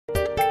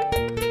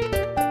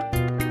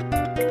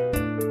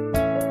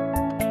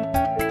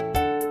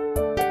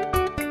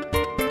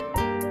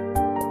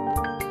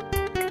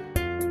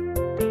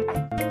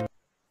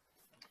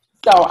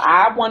So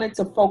I wanted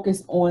to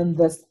focus on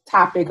this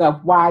topic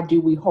of why do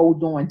we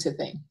hold on to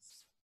things?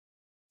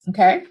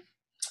 Okay.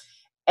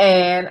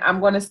 And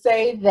I'm going to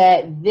say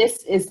that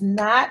this is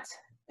not,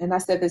 and I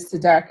said this to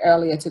Derek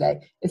earlier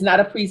today, it's not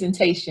a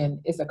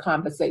presentation, it's a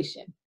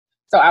conversation.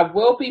 So I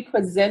will be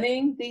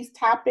presenting these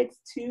topics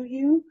to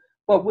you,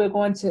 but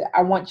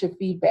I want your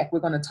feedback. We're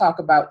going to talk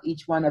about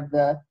each one of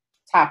the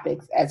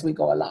topics as we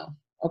go along.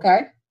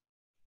 Okay?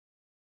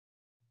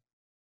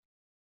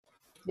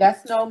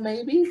 Yes, no,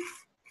 maybe?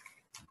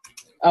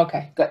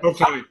 Okay, good.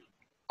 Okay.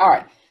 All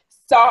right.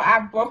 So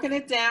I've broken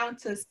it down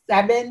to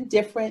 7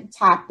 different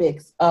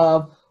topics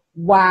of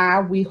why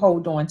we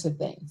hold on to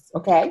things.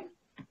 Okay.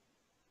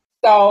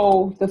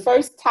 So the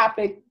first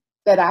topic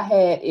that I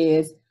had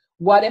is,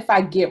 what if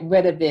I get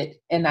rid of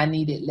it and I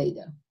need it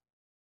later?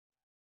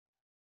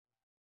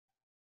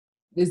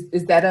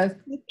 Is that a?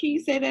 Can you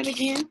say that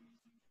again?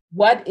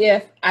 What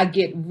if I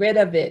get rid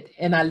of it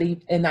and I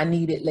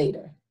need it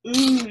later?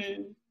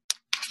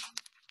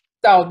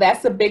 So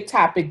that's a big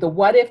topic. The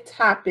what if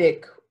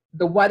topic,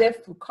 the what if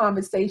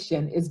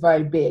conversation is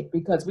very big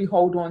because we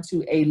hold on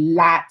to a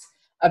lot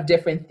of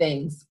different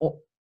things.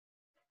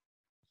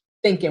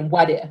 Thinking,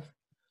 what if?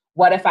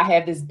 What if I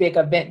have this big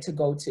event to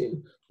go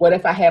to? What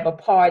if I have a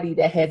party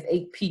that has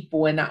 8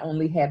 people and I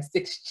only have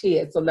 6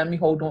 chairs? So let me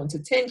hold on to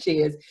 10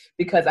 chairs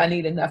because I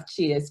need enough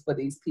chairs for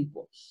these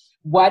people.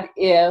 What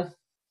if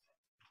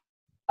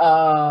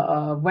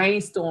a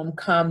rainstorm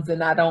comes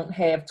and I don't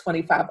have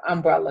 25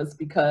 umbrellas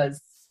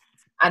because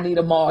I need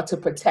them all to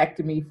protect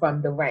me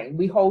from the rain?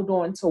 We hold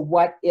on to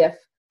what if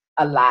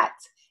a lot,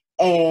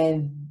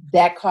 and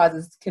that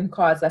can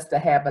cause us to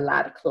have a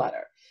lot of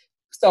clutter.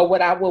 So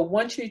what I will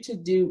want you to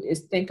do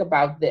is think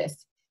about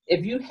this.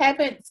 If you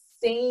haven't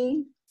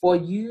seen or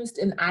used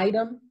an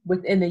item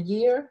within a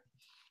year,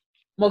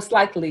 most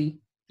likely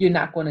you're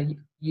not going to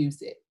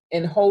use it.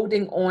 And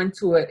holding on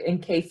to it in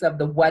case of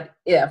the what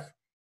if,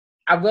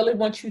 I really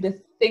want you to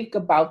think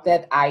about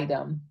that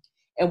item.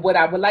 And what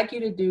I would like you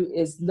to do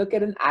is look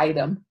at an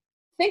item,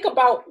 think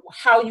about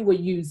how you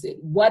would use it,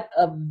 what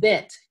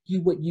event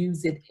you would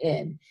use it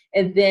in,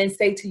 and then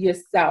say to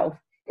yourself,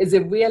 is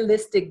it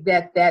realistic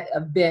that that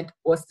event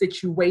or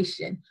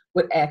situation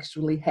would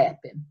actually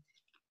happen?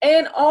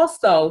 And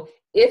also,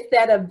 if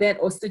that event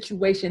or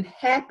situation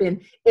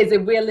happened, is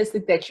it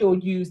realistic that you'll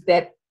use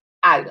that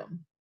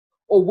item?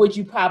 Or would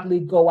you probably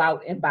go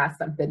out and buy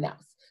something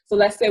else? So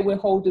let's say we're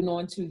holding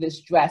on to this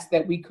dress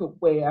that we could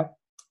wear.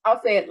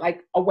 I'll say it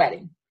like a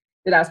wedding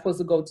that I was supposed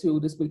to go to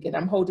this weekend.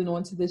 I'm holding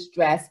on to this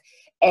dress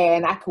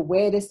and I could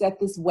wear this at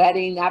this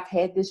wedding. I've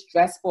had this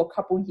dress for a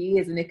couple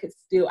years and I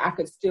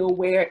could still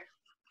wear it.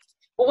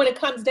 But when it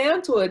comes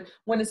down to it,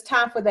 when it's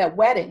time for that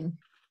wedding,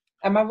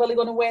 am I really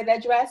going to wear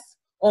that dress?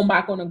 Or am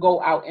I going to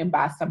go out and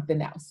buy something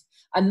else?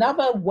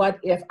 Another what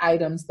if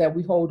items that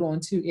we hold on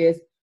to is,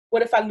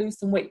 what if I lose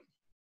some weight?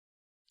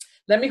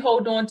 Let me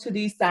hold on to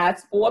these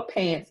size 4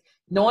 pants.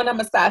 Knowing I'm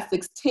a size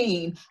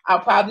 16,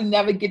 I'll probably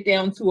never get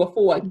down to a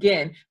 4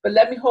 again. But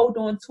let me hold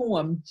on to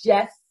them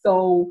just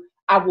so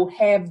I will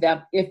have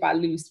them if I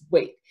lose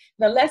weight.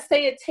 Now, let's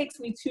say it takes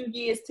me 2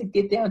 years to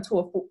get down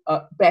to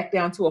back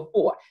down to a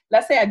 4.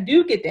 Let's say I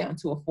do get down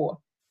to a 4.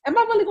 Am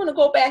I really going to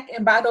go back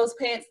and buy those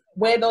pants,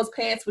 wear those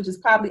pants, which is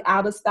probably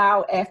out of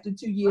style after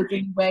 2 years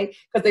anyway,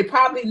 because they're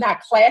probably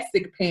not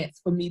classic pants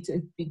for me to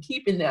be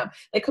keeping them.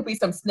 They could be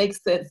some snake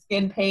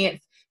skin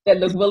pants that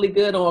look really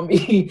good on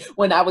me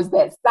when I was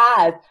that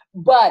size.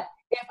 But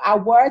if I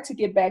were to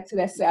get back to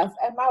that size,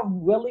 am I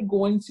really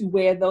going to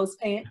wear those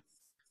pants?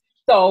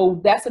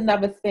 So that's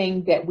another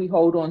thing that we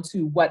hold on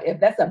to. What if?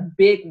 That's a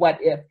big what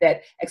if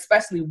that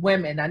especially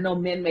women, I know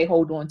men may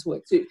hold on to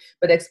it too,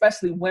 but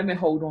especially women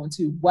hold on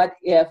to. What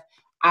if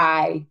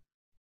I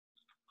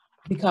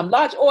become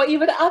large? Or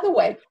even the other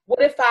way,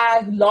 what if I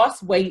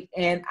lost weight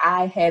and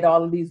I had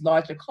all of these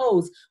larger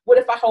clothes? What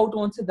if I hold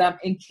on to them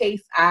in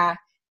case I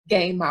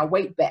gain my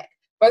weight back?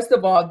 First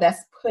of all,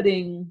 that's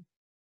putting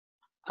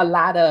a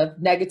lot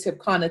of negative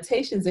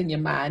connotations in your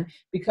mind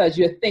because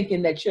you're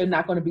thinking that you're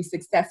not going to be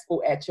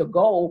successful at your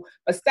goal.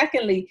 But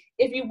secondly,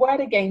 if you were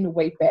to gain the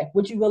weight back,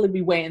 would you really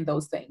be wearing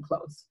those same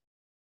clothes?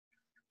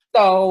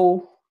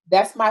 So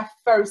that's my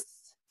first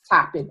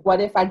topic.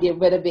 What if I get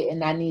rid of it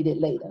and I need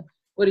it later?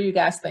 What do you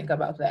guys think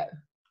about that?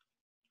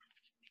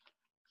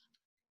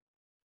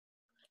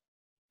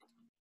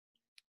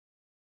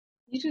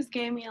 You just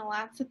gave me a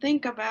lot to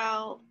think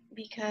about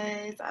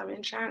because I've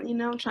been trying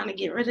to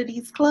get rid of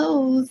these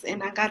clothes,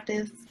 and I got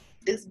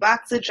this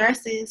box of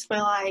dresses for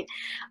like,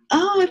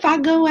 oh, if I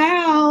go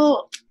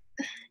out,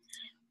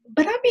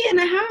 but I be in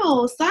the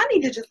house, so I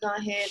need to just go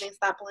ahead and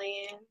stop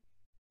playing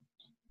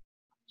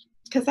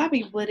because I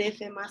be what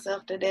ifing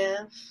myself to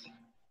death.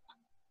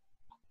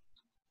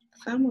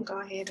 So I'm gonna go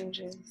ahead and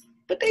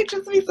but they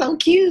just be so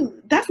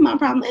cute. That's my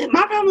problem.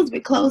 My problem is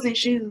with clothes and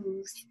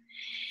shoes.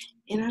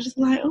 And I just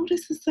be like, oh,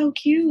 this is so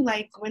cute.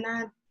 Like when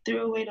I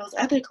threw away those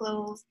other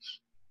clothes,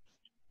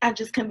 I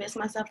just convinced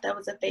myself that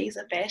was a phase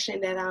of fashion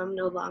that I'm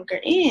no longer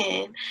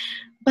in.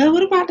 But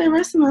what about the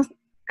rest of my,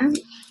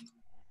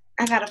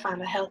 I gotta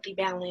find a healthy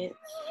balance.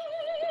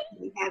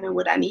 having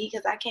what I need,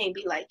 because I can't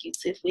be like you,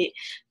 Tiff, with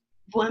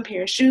one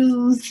pair of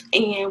shoes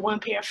and one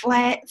pair of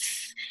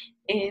flats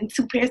and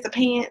 2 pairs of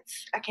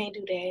pants. I can't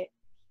do that.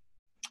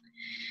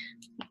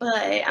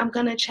 But I'm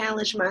going to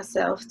challenge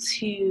myself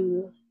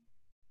to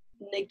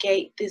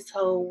negate this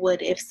whole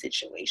what if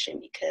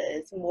situation,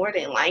 because more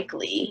than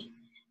likely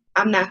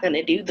I'm not going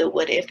to do the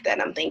what if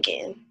that I'm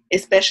thinking,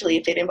 especially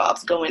if it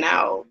involves going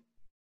out.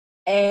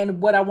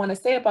 And what I want to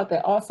say about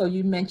that also,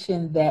 you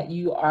mentioned that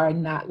you are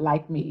not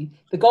like me.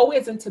 The goal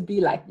isn't to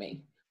be like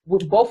me.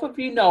 Both of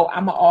you know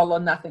I'm an all or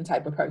nothing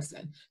type of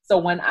person. So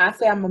when I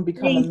say I'm going to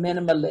become a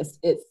minimalist,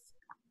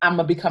 I'm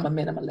going to become a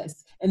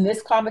minimalist. And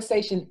this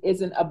conversation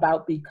isn't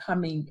about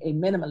becoming a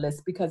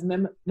minimalist, because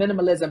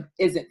minimalism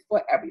isn't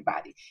for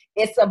everybody.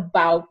 It's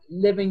about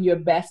living your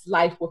best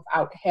life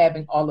without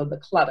having all of the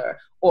clutter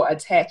or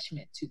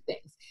attachment to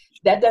things.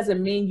 That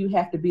doesn't mean you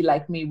have to be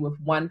like me with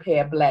one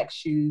pair of black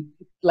shoes,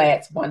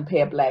 flats, one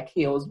pair of black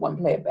heels,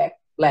 one pair of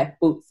black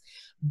boots.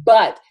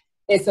 But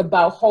it's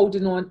about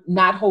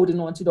not holding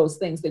on to those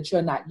things that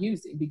you're not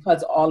using,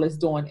 because all it's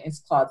doing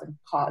is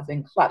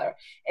causing clutter.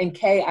 And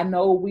Kay, I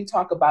know we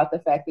talk about the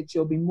fact that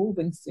you'll be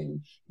moving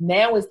soon.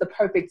 Now is the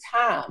perfect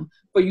time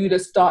for you to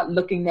start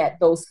looking at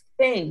those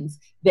things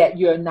that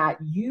you're not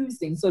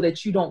using, so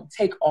that you don't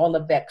take all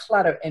of that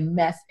clutter and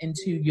mess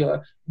into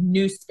your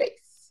new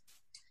space.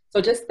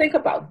 So just think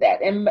about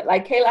that. And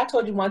like Kayla, I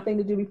told you one thing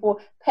to do before: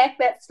 pack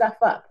that stuff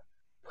up,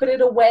 put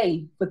it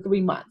away for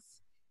 3 months.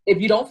 If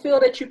you don't feel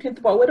that you can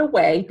throw it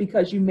away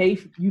because you may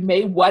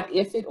what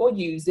if it or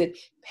use it,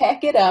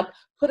 pack it up,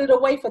 put it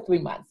away for 3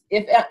 months.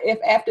 If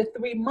after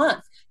 3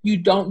 months you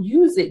don't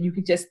use it, you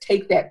could just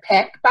take that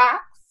packed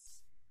box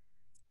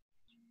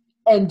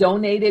and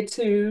donate it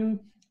to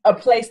a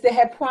place that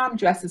have prom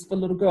dresses for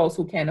little girls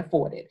who can't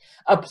afford it,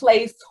 a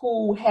place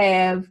who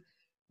have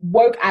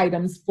work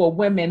items for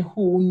women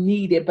who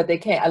need it, but they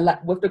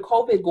can't. With the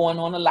COVID going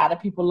on, a lot of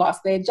people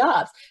lost their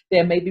jobs.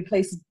 There may be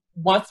places,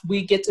 once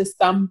we get to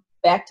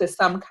back to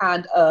some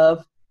kind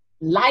of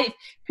life,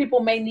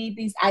 people may need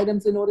these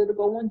items in order to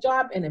go on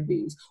job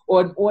interviews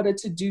or in order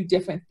to do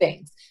different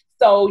things.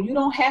 So you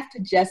don't have to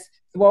just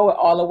throw it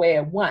all away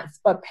at once,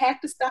 but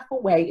pack the stuff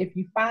away. If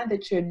you find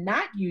that you're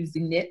not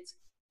using it,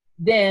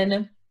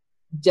 then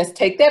just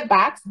take that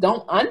box,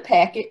 don't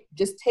unpack it,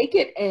 just take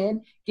it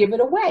and give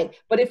it away.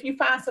 But if you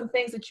find some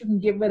things that you can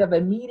get rid of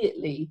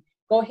immediately,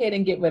 go ahead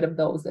and get rid of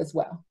those as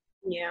well.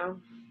 Yeah.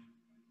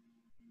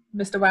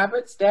 Mr.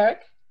 Roberts,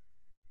 Derek?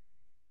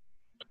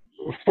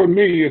 For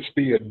me, it's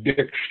the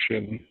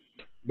addiction,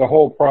 the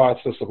whole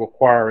process of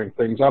acquiring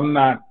things. I'm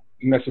not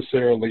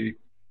necessarily,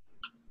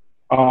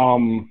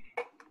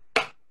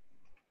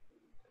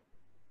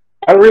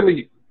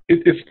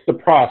 it's the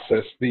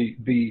process,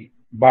 the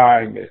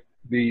buying it,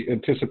 the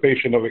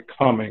anticipation of it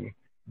coming,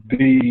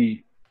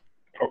 the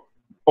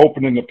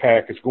opening the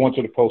package, going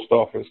to the post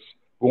office,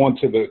 going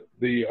to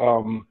the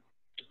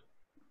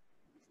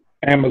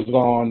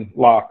Amazon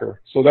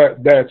locker. So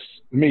that's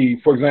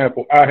me. For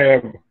example,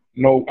 I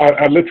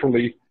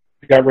literally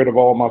got rid of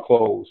all my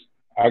clothes.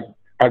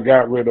 I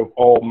got rid of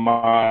all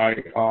my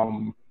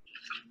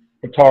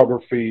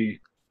photography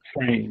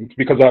frames,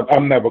 because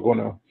I'm never going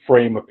to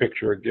frame a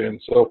picture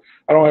again. So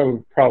I don't have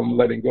a problem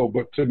letting go.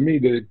 But to me,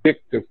 the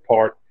addictive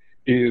part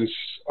is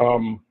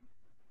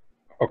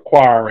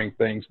acquiring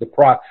things,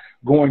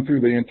 going through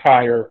the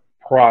entire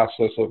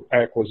process of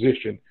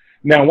acquisition.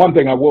 Now, one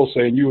thing I will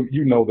say, and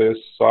you know this,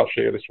 so I'll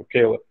share this with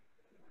Kayla.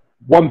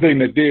 One thing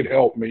that did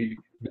help me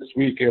this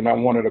weekend, I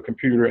wanted a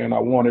computer, and I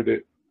wanted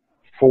it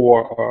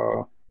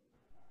for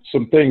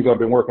some things I've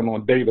been working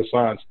on, data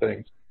science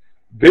things.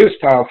 This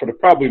time, for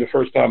probably the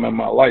first time in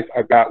my life,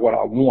 I got what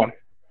I wanted.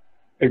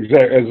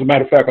 As a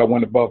matter of fact, I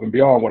went above and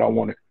beyond what I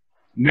wanted.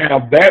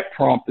 Now that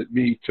prompted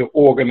me to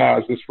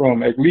organize this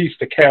room, at least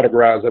to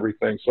categorize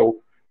everything.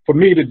 So for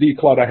me to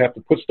declutter, I have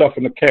to put stuff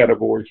in the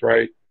categories,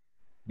 right?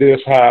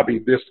 This hobby,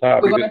 this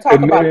hobby. We're going to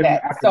talk about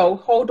that. So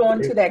hold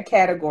on to that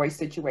category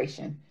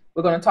situation.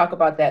 We're going to talk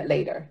about that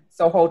later.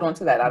 So hold on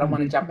to that. I don't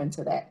want to jump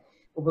into that,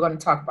 but we're going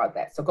to talk about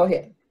that. So go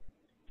ahead.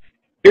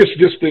 It's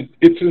just that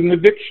it's an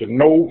addiction.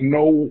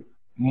 No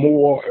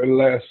more or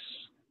less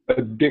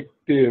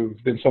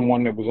addictive than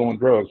someone that was on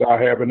drugs. I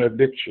have an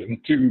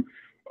addiction to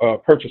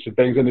purchasing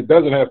things, and it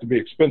doesn't have to be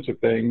expensive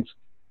things.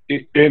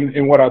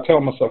 In what I tell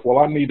myself, well,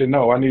 I need to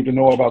know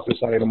about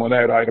this item or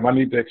that item. I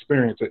need to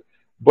experience it.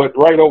 But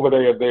right over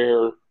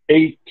there are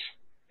 8,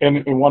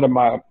 and one of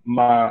my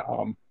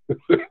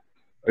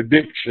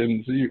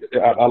addictions,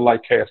 I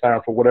like cast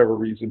iron for whatever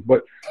reason.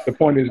 But the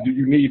point is, do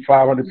you need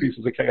 500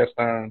 pieces of cast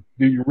iron?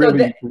 Do you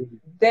really?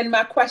 Then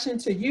my question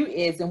to you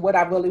is, and what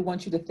I really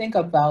want you to think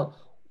about,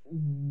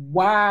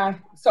 why?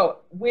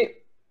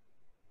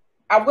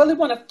 I really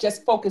want to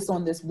just focus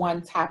on this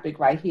one topic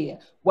right here.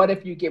 What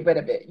if you get rid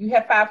of it? You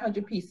have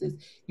 500 pieces.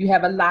 You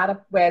have a lot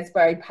of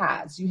Raspberry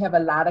Pis. You have a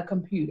lot of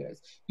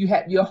computers.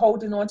 You're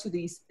holding on to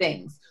these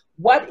things.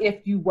 What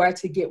if you were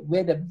to get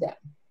rid of them?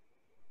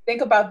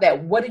 Think about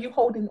that. What are you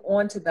holding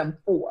on to them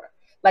for?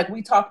 Like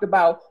we talked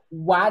about,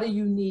 why do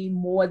you need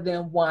more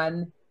than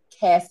one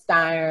cast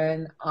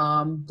iron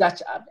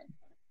Dutch oven.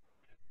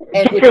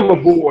 And to fill a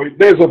void,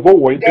 there's a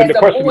void. There's and the a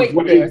question void is,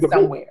 what there is the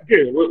somewhere. void?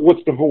 Yeah,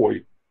 what's the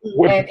void?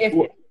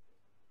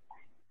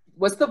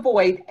 What's the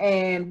void,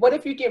 and what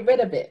if you get rid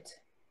of it?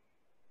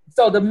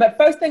 So the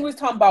first thing we're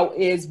talking about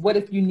is what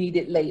if you need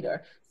it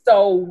later.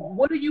 So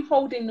what are you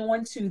holding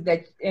on to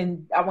that,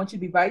 and I want you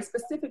to be very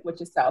specific with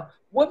yourself.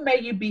 What may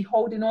you be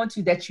holding on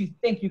to that you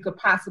think you could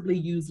possibly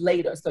use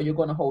later, so you're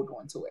going to hold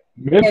on to it?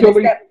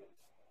 Mentally,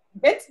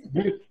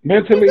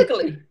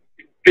 physically.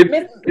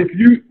 If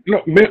you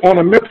on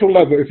a mental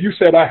level, if you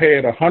said I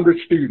had 100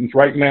 students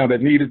right now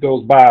that needed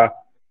those by,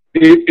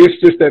 it's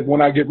just that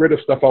when I get rid of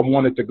stuff, I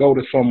want it to go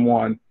to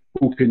someone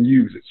who can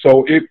use it.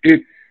 So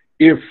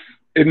if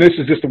and this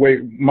is just the way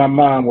my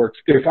mind works.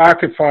 If I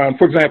could find,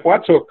 for example, I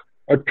took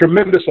a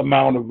tremendous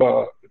amount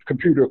of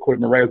computer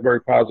equipment, Raspberry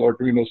Pis,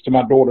 Arduinos, to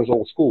my daughter's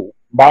old school,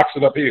 boxed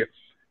it up here.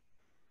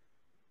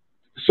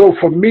 So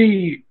for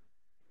me,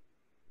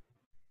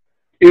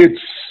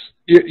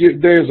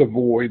 there's a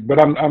void,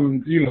 but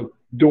I'm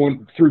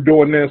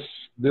doing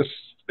this,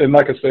 and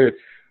like I said,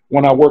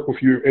 when I work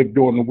with you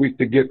during the week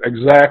to get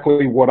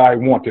exactly what I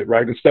wanted,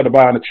 right? Instead of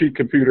buying a cheap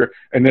computer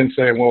and then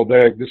saying, well,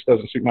 Dad, this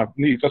doesn't suit my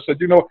needs. I said,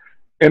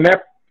 and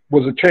that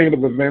was a chain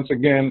of events.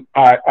 Again,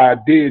 I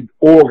did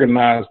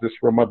organize this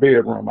from my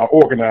bedroom. I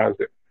organized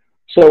it.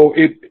 So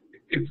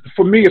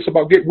for me, it's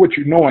about getting what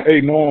you know,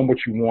 knowing what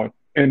you want,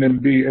 and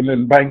then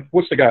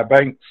what's the guy,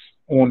 Banks,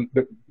 on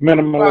the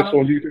Minimalist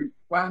on YouTube?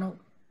 Ronald.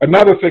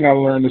 Another thing I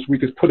learned this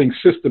week is putting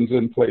systems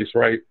in place,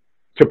 right,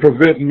 to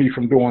prevent me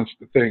from doing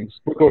things.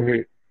 But go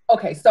ahead.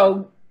 Okay,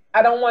 so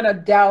I don't want to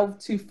delve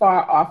too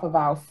far off of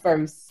our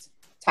first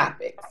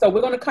topic. So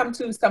we're going to come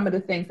to some of the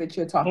things that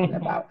you're talking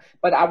about,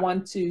 but I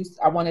wanted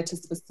to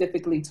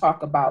specifically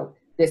talk about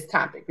this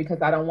topic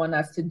because I don't want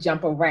us to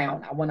jump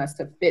around. I want us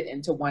to fit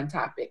into one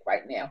topic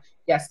right now.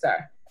 Yes,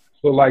 sir.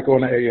 So like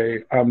on AA,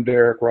 I'm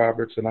Derek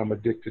Roberts and I'm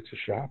addicted to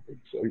shopping.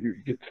 So you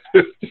get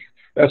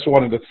that's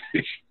one of the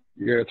things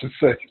you have to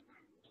say.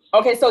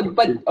 Okay, so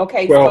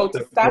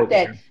to stop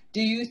that,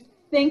 do you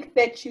think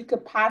that you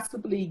could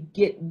possibly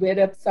get rid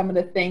of some of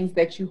the things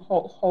that you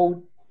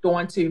hold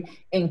on to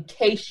in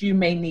case you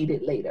may need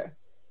it later?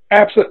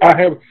 Absolutely.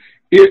 I have.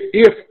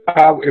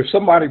 If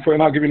somebody,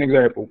 and I'll give you an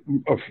example.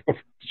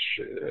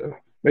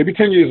 Maybe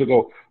 10 years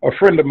ago, a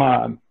friend of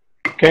mine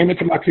came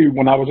into my cube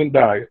when I was in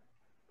diet,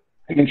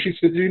 and she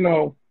said,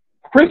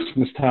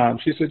 Christmas time,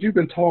 she said, you've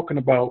been talking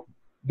about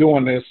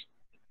doing this.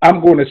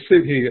 I'm going to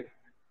sit here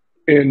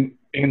and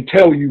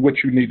tell you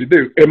what you need to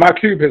do. And my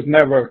cube has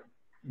never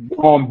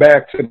gone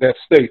back to that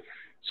state.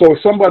 So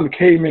if someone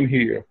came in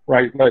here,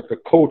 right, like a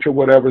coach or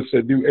whatever,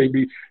 said do A,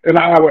 B, and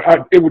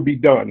it would be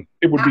done.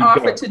 It would be done. I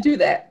offered to do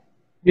that.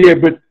 Yeah,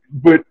 but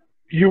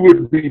you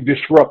would be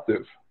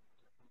disruptive.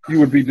 You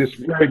would be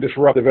very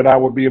disruptive, and I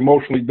would be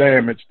emotionally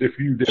damaged if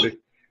you did it.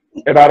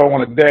 And I don't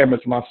want to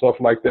damage myself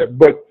like that.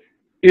 But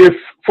if,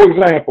 for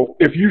example,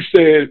 if you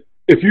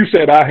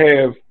said I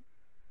have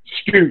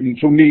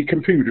students who need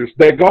computers,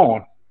 they're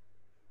gone.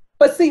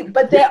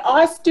 But there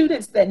are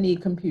students that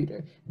need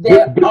computers.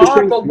 But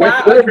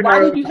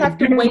why did you have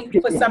to wait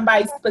for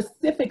somebody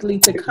specifically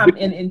to come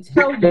in and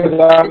tell you? Because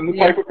I'm the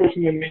type of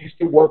person that needs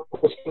to work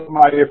for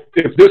somebody.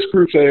 If this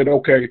group said,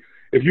 okay,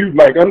 if you,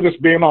 like, I'm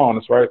just being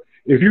honest, right?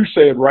 If you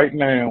said right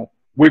now,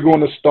 we're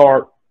going to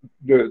start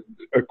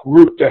a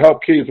group to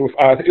help kids with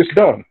it's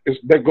done.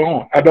 They're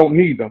gone. I don't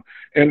need them.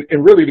 And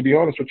really, to be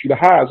honest with you, the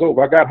high is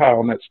over. I got high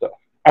on that stuff.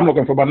 I'm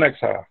looking for my next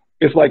high.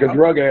 It's like a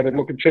drug addict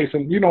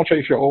chasing. You don't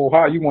chase your old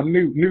high. You want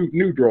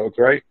new drugs,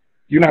 right?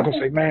 You're not gonna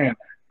say, man,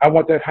 I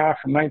want that high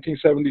from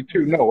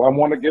 1972. No, I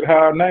want to get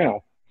high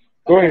now.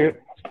 Go ahead.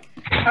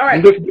 All right.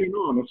 I'm just being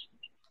honest.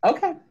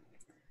 Okay.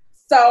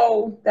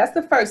 So that's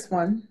the first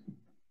one.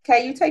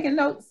 Okay, you taking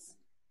notes?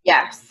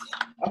 Yes.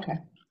 Okay.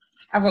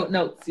 I wrote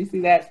notes. You see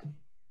that?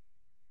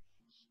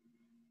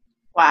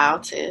 Wow,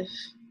 Tiff.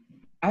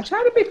 I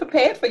try to be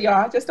prepared for y'all.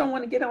 I just don't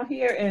want to get on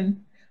here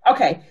and.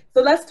 Okay,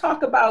 so let's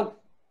talk about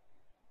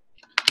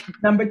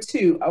number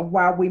 2 of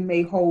why we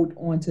may hold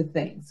on to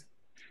things.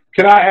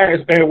 Can I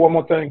add one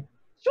more thing?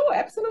 Sure,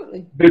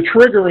 absolutely. The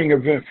triggering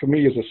event for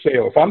me is a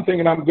sale. If I'm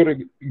thinking I'm good at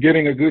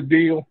getting a good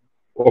deal,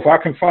 or if I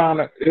can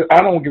find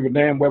I don't give a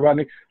damn whether I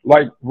need.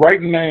 Like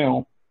right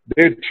now,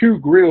 there are 2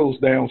 grills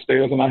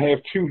downstairs, and I have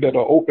 2 that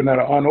are open that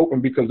are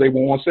unopened because they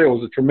were on sale. It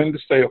was a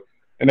tremendous sale,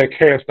 and they're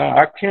cast down.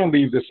 I can't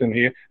leave this in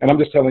here, and I'm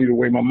just telling you the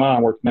way my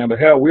mind works now. The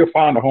hell, we'll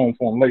find a home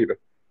for them later.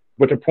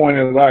 But the point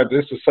is,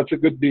 this is such a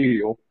good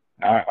deal.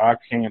 I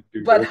can't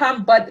do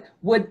that. But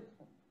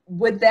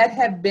would that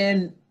have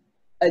been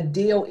a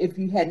deal if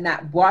you had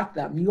not bought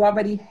them? You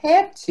already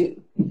have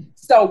 2.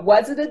 So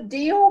was it a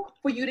deal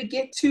for you to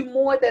get 2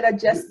 more that are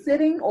just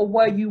sitting, or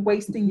were you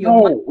wasting your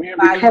money? No, we're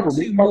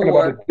talking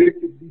about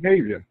addictive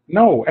behavior.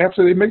 No,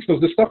 absolutely, it makes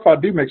the stuff I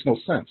do makes no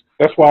sense.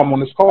 That's why I'm on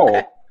this call.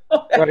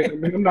 Okay. Right? I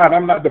mean,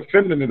 I'm not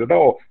defending it at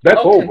all.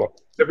 That's over.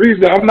 The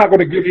reason I'm not going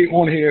to get you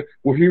on here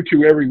with you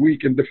 2 every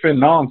week and defend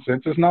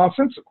nonsense is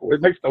nonsensical.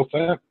 It makes no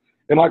sense.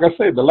 And like I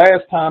said, the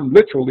last time,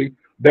 literally,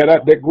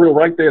 that grill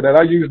right there, that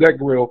I used that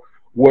grill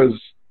was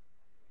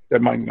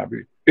That might not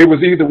be. It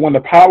was either when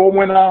the power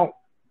went out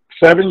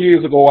 7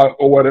 years ago,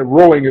 or at a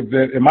rowing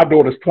event, and my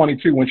daughter's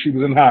 22 when she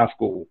was in high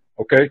school.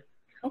 Okay,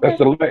 that's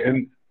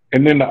the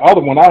and then the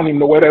other one, I don't even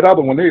know where that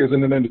other one is.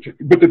 And then,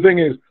 but the thing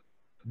is,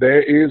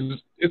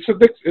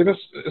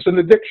 it's an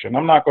addiction.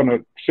 I'm not going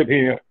to sit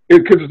here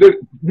because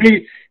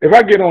if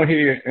I get on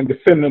here and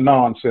defend the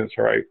nonsense,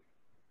 right?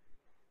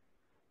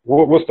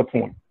 What's the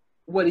point?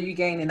 What are you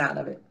gaining out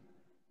of it?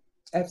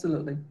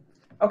 Absolutely.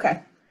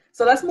 Okay,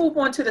 so let's move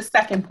on to the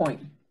second point.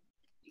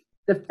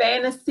 The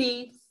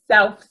fantasy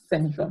self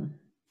syndrome.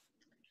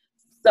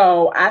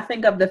 So I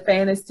think of the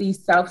fantasy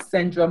self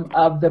syndrome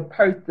of the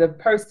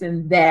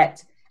person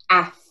that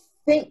I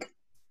think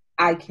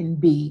I can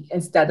be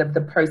instead of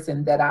the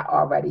person that I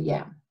already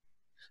am.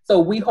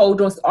 So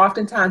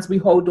oftentimes we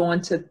hold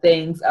on to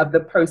things of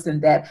the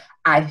person that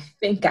I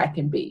think I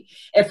can be.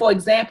 And for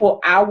example,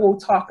 I will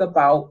talk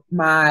about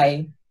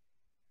my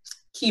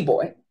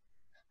keyboard.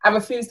 I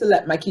refuse to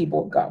let my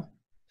keyboard go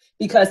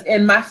because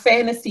in my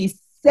fantasy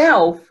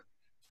self,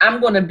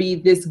 I'm going to be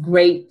this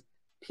great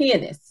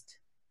pianist.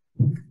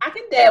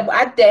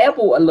 I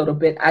dabble a little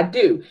bit, I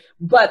do,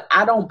 but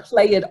I don't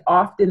play it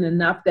often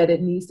enough that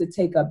it needs to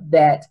take up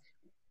that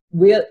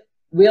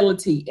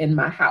reality in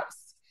my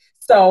house.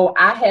 So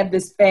I have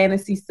this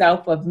fantasy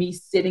self of me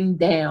sitting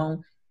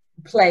down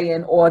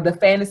playing, or the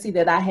fantasy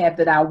that I have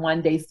that I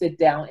one day sit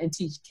down and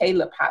teach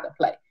Caleb how to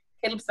play.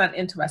 Caleb's not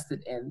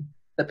interested in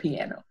the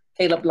piano.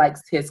 Caleb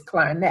likes his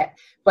clarinet,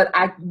 but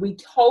we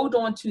hold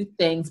on to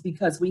things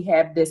because we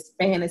have this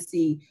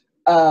fantasy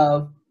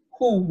of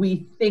who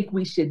we think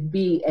we should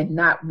be and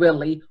not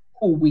really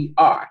who we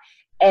are.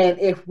 And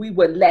if we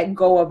would let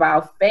go of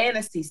our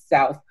fantasy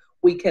self,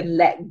 we can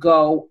let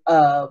go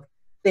of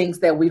things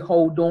that we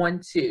hold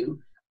on to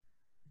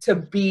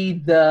be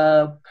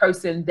the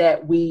person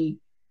that we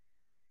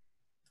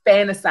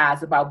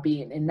fantasize about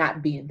being and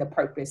not being the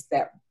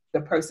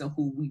person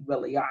who we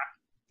really are.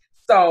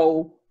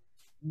 So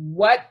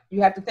what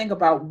you have to think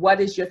about, what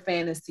is your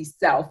fantasy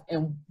self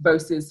and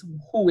versus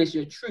who is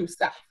your true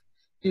self?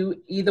 Do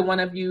either one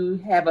of you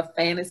have a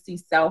fantasy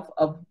self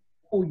of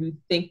who you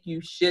think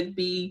you should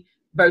be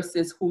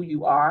versus who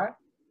you are?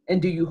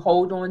 And do you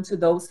hold on to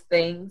those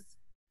things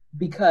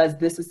because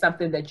this is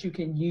something that you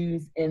can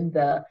use in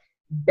the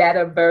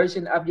better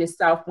version of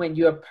yourself when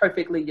you're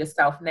perfectly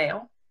yourself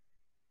now?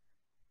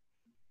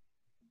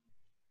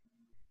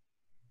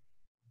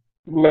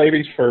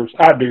 Ladies first.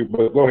 I do,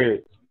 but go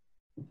ahead.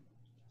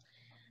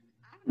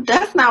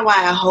 That's not why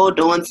I hold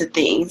on to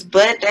things,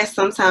 but that's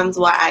sometimes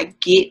why I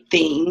get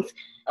things.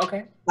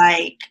 Okay.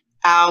 Like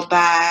I'll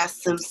buy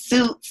some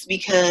suits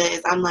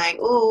because I'm like,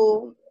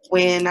 oh,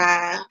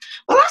 I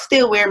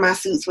still wear my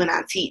suits when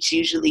I teach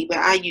usually, but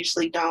I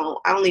usually don't.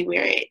 I only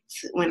wear it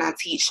when I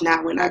teach,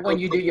 not when when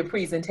you do your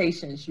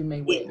presentations, you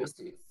may wear your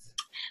suits.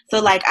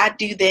 So like I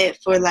do that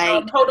for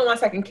like. Hold on one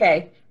second,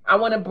 Kay. I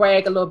want to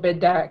brag a little bit,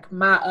 Derek.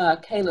 My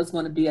Kayla's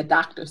going to be a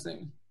doctor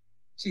soon.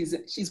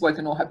 She's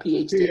working on her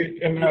PhD.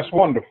 Yeah, and that's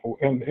wonderful.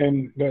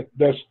 And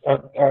that's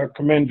I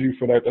commend you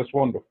for that. That's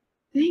wonderful.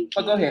 Thank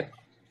you. Go ahead.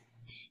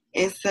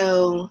 And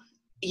so,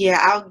 yeah,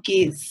 I'll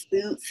get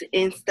suits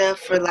and stuff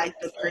for like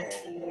the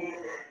person.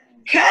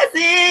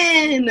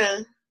 Cousin!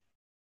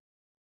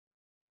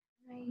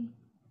 Hi.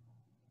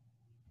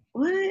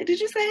 What? Did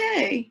you say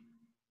hey?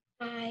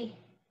 Hi.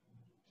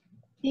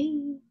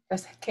 Hey.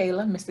 That's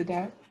Kayla, Mr.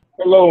 Derek.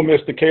 Hello,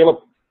 Mr. Caleb.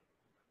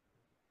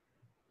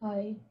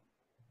 Hi.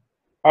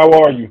 How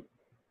are you?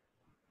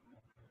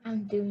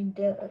 I'm doing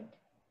good.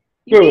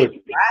 Good.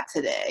 You did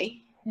today.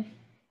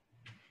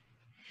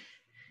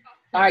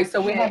 All right,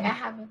 so I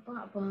have a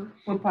problem.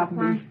 What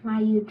problem?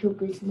 My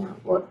YouTube is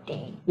not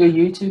working. Your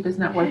YouTube is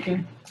not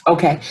working?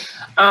 Okay.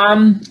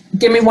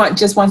 Give me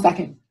just 1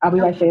 second. I'll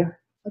be right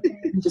there.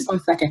 Okay. Just 1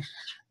 second.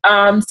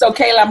 So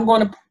Kayla, I'm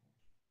going to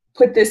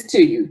put this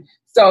to you.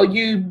 So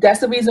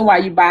that's the reason why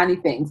you buy any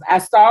things. I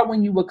saw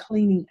when you were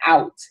cleaning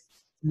out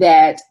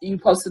that you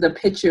posted a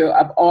picture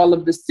of all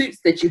of the suits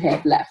that you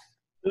had left.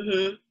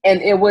 Mm-hmm.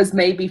 And it was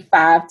maybe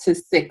 5 to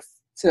 6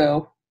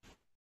 to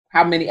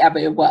how many ever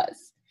it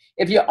was.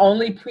 If you're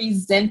only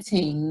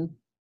presenting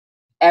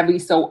every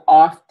so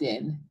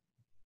often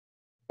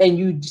and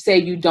you say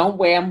you don't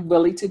wear them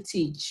really to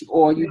teach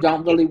or you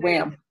don't really wear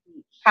them,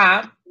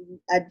 huh?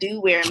 I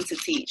do wear them to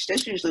teach.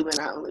 That's usually when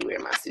I only wear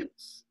my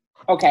suits.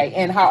 Okay,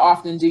 and how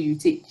often do you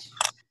teach?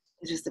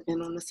 It just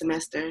depends on the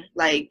semester.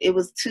 Like it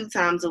was 2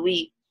 times a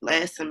week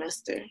last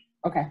semester.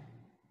 Okay.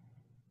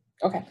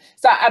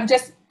 So I'm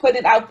just putting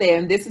it out there,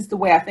 and this is the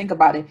way I think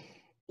about it.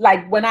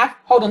 Like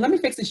hold on, let me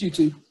fix this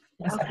YouTube.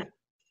 Okay.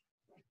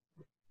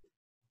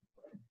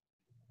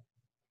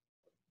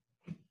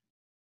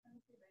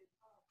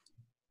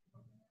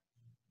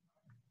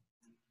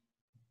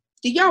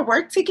 Do y'all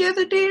work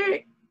together,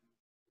 Derek?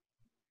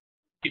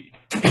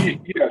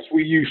 Yes,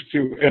 we used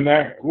to. And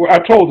I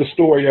told the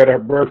story at her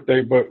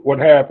birthday, but what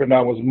happened, I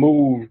was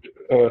moved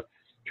to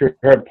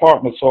her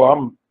apartment. So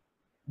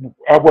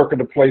I work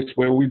at a place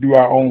where we do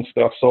our own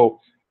stuff. So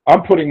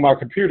I'm putting my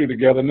computer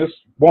together, and this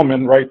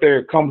woman right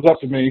there comes up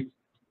to me,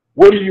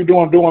 "What are you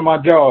doing my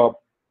job?"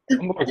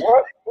 I'm like,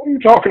 what? What are you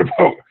talking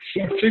about?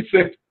 She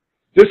said,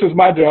 this is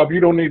my job. You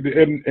don't need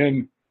to,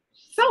 and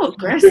So she's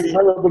aggressive. been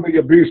terribly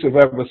abusive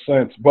ever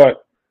since.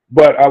 But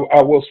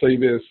I will say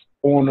this,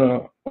 on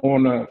a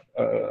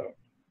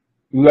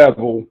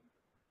level,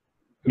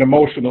 an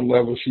emotional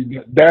level,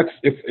 that's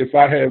if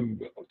I have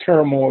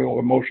turmoil,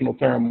 emotional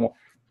turmoil,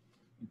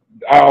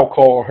 I'll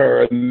call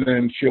her, and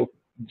then so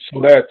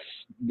that's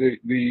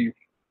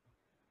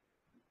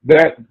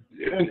that,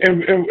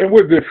 and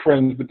we're good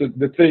friends. But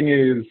the thing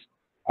is,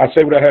 I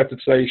say what I have to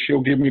say.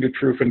 She'll give me the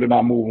truth, and then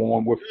I move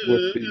on with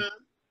the,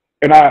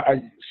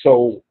 and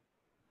so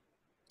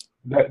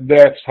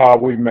that's how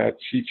we met.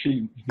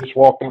 She just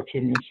walked up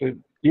to me and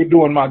said, "You're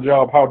doing my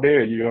job. How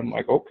dare you?" I'm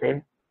like,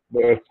 okay,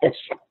 but that's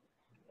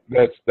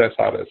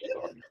how that started.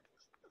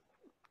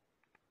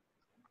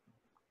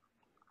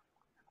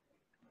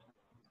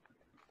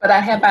 But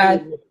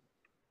I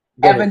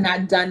ever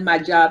not done my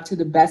job to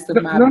the best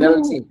of my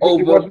ability it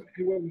over.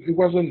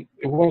 wasn't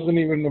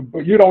even.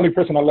 You're the only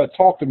person I let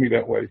talk to me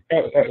that way.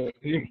 And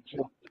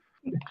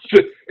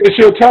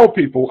she'll tell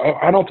people,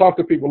 I don't talk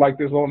to people like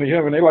this, only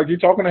him. And they're like, you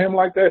talking to him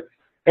like that?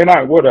 And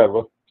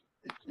whatever.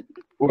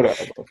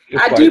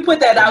 I do put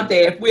that out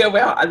there. If we're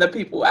around other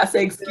people, I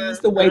say, excuse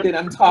the way that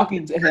I'm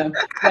talking to him.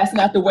 That's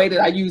not the way that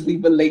I usually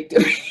relate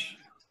to him.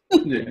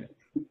 Yeah.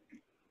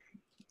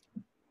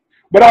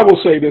 But I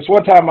will say this.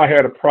 One time I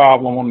had a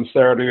problem on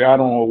Saturday. I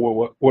don't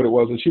know what it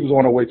was. And she was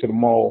on her way to the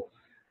mall.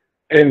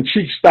 And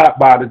she stopped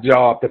by the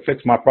job to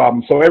fix my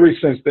problem. So ever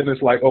since then,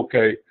 it's like,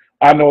 okay,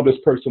 I know this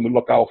person to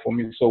look out for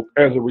me. So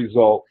as a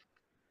result,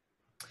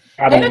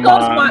 I don't mind. And it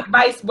goes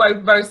vice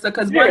versa.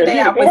 Because one day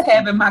I was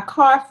having my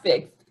car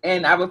fixed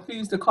and I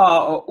refused to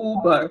call an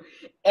Uber.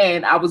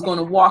 And I was going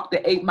to walk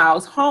the 8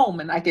 miles home.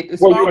 And I get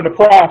this phone. Well, you're in the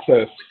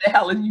process. What the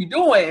hell are you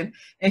doing?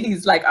 And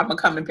he's like, I'm going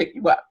to come and pick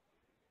you up.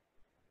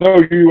 No,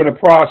 you were in the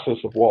process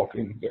of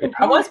walking.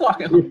 I was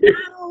walking home.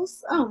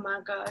 Oh my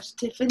gosh,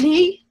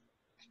 Tiffany.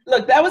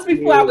 Look, that was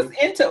before I was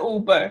into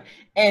Uber,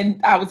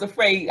 and I was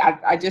afraid.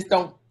 I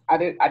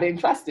didn't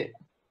trust it.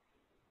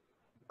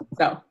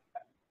 So,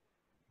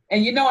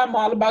 and I'm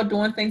all about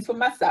doing things for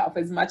myself.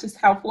 As much as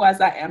helpful as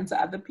I am to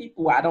other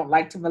people, I don't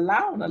like to rely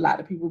on a lot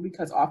of people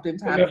because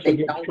oftentimes they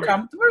don't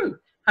come through.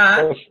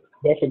 Huh?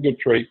 That's a good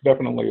trait.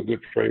 Definitely a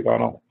good trait.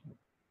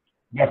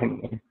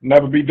 Definitely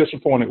never be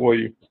disappointed, will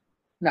you?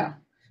 No.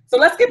 So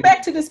let's get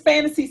back to this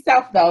fantasy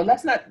self, though.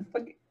 Let's not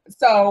forget.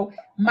 So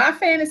my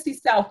fantasy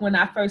self, when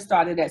I first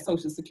started at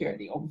Social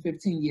Security over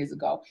 15 years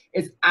ago,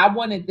 is I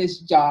wanted this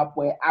job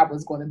where I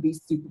was going to be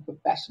super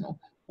professional,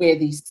 wear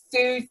these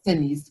suits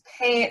and these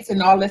pants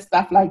and all this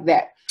stuff like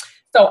that.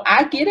 So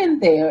I get in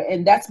there,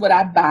 and that's what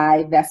I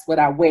buy. That's what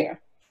I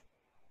wear.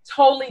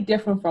 Totally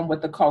different from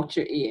what the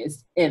culture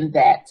is in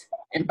that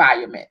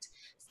environment.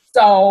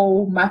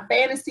 So my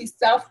fantasy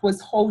self was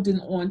holding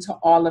on to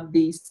all of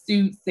these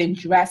suits and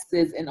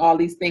dresses and all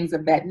these things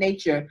of that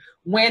nature,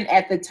 when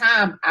at the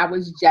time I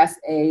was just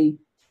a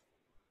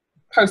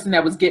person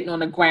that was getting on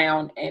the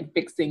ground and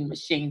fixing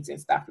machines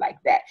and stuff like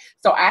that.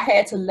 So I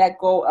had to let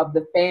go of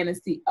the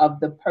fantasy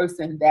of the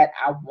person that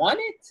I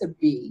wanted to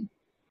be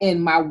in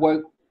my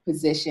work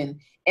position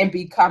and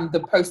become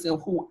the person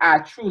who I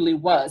truly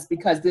was.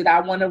 Because did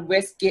I want to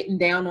risk getting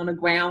down on the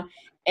ground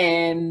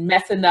and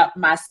messing up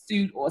my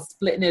suit or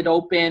splitting it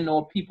open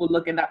or people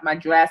looking up my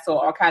dress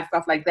or all kinds of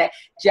stuff like that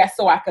just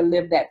so I could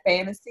live that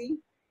fantasy?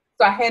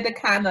 So I had to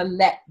kind of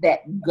let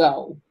that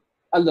go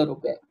a little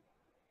bit.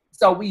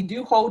 So we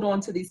do hold on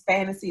to these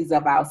fantasies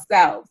of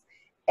ourselves.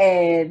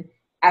 And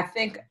I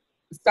think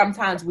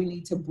sometimes we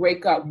need to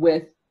break up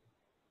with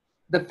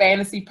the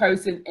fantasy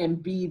person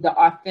and be the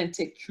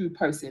authentic, true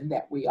person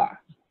that we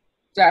are.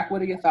 Jack,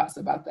 what are your thoughts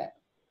about that?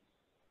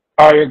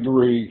 I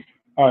agree.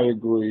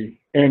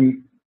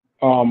 And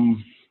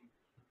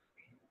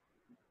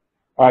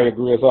I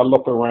agree. As I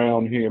look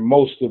around here,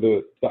 most of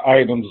the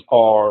items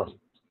are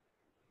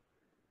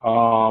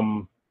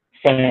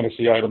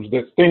fantasy items.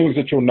 There's things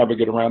that you'll never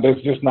get around.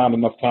 There's just not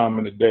enough time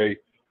in the day.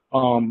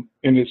 And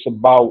it's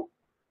about,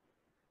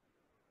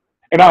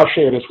 and I'll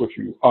share this with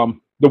you,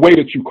 the way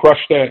that you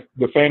crush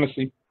the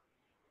fantasy.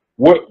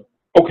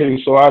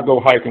 Okay, so I go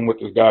hiking with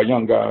this guy,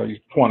 young guy, he's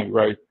 20,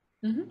 right?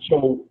 Mm-hmm.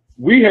 So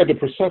we had the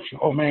perception,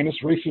 oh man,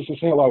 it's racist as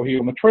hell out here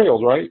on the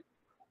trails, right?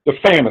 The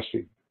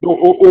fantasy. Or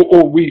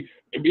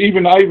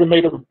I even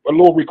made a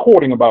little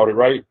recording about it,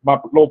 right? My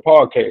little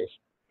podcast.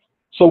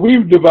 So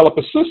we've developed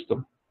a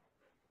system.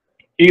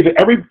 Either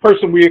every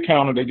person we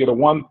encounter, they get a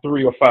 1,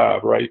 3, or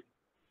 5, right?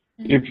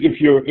 Mm-hmm.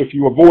 If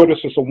you avoid us,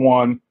 it's a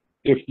 1.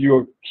 If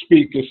you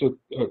speak, it's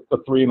a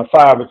 3 and a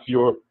 5. If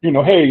you're,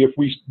 hey, if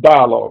we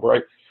dialogue,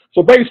 right?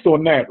 So based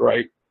on that,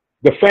 right,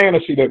 the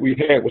fantasy that we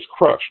had was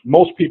crushed.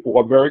 Most people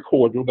are very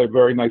cordial. They're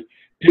very nice.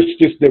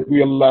 It's just that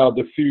we allowed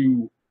the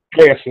few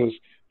passes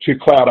to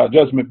cloud our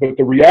judgment. But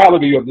the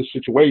reality of the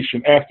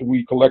situation, after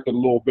we collected a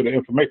little bit of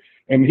information,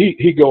 and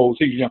he goes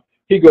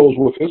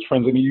with his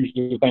friends and he uses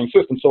the same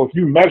system. So if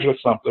you measure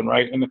something,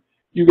 right, and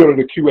you go to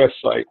the QS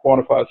site,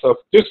 quantify stuff,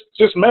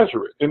 just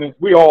measure it. And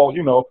we all,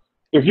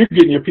 if you're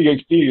getting your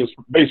PhD, it's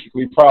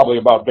basically probably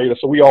about data.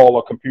 So we all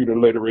are computer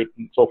literate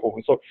and so forth.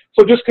 And so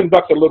just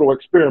conduct a little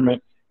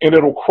experiment, and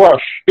it'll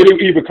crush.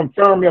 It'll either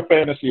confirm your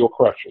fantasy or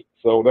crush it.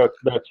 So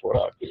that's what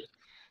I do.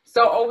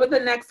 So over the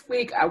next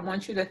week, I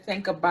want you to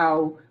think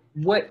about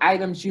what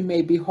items you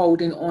may be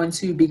holding on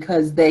to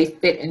because they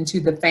fit into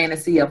the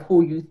fantasy of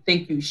who you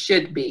think you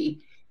should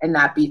be, and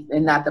not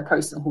the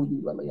person who you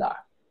really are.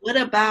 What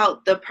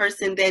about the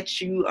person that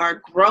you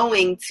are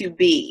growing to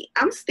be?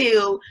 I'm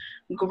still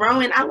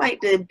growing. I like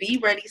to be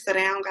ready so that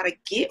I don't gotta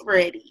get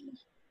ready.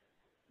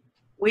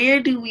 Where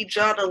do we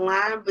draw the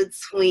line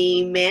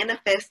between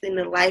manifesting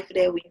the life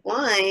that we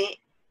want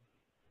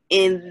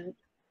and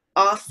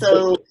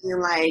also being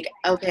like,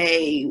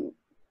 okay,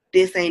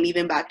 this ain't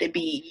even about to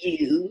be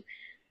you,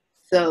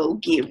 so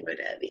get rid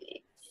of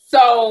it?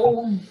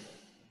 So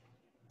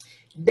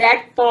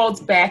that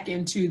falls back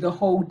into the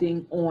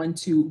holding on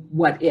to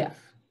what if.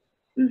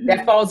 Mm-hmm.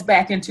 That falls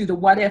back into the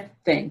what if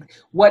thing.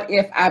 What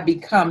if I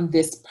become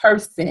this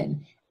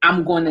person?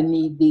 I'm going to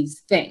need these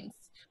things.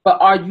 But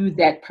are you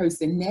that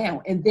person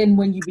now? And then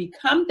when you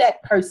become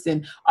that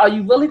person, are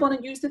you really going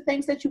to use the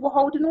things that you were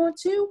holding on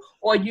to?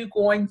 Or are you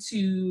going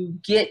to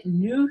get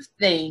new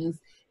things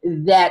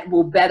that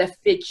will better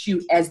fit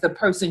you as the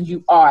person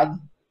you are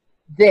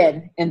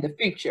then in the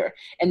future,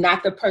 and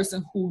not the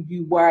person who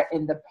you were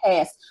in the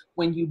past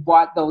when you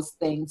bought those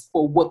things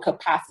for what could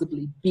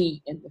possibly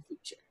be in the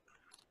future?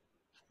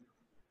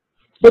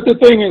 But the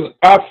thing is,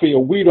 I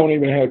feel we don't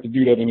even have to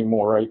do that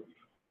anymore, right?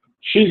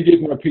 She's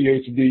getting her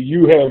PhD.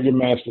 You have your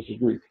master's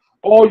degree.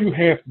 All you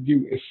have to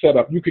do is set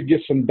up. You could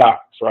get some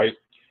dots, right?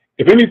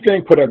 If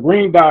anything, put a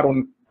green dot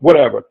on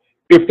whatever.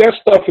 If that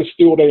stuff is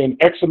still there in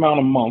X amount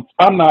of months,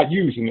 I'm not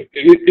using it.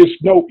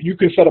 You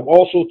can set up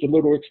all sorts of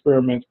little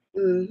experiments.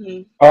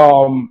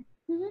 Mm-hmm.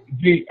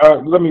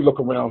 Let me look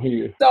around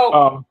here.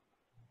 So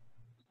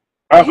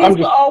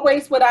here's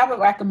always what I would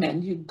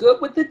recommend. You're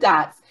good with the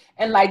dots.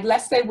 And like,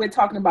 let's say we're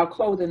talking about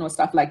clothing or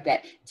stuff like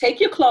that. Take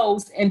your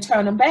clothes and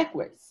turn them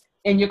backwards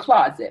in your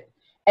closet.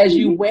 As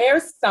you wear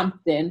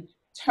something,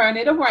 turn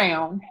it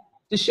around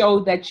to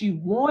show that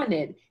you want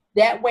it.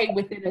 That way,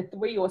 within a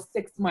 3 or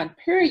 6 month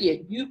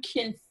period, you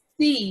can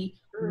see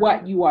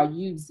what you are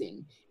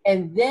using.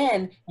 And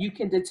then you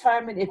can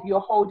determine if you're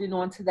holding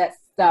on to that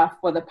stuff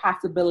for the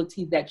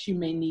possibility that you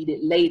may need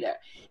it later.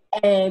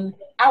 And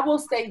I will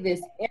say this,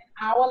 in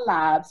our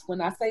lives,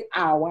 when I say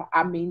our,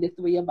 I mean the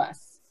three of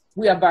us.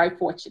 We are very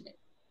fortunate.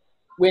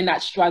 We're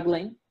not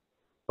struggling.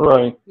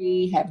 Right.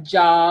 We have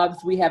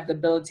jobs. We have the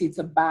ability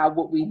to buy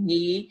what we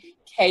need.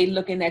 Kay,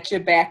 looking at your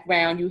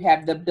background, you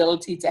have the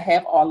ability to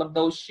have all of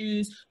those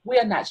shoes. We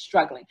are not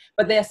struggling.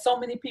 But there are so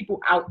many people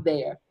out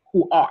there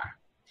who are.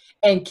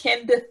 And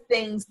can the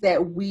things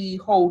that we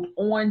hold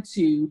on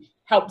to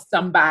help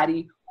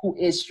somebody who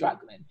is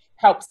struggling?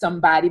 Help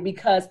somebody,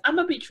 because I'm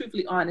going to be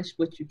truthfully honest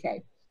with you,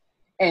 Kay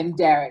and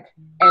Derek,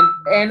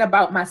 and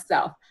about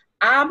myself.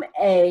 Our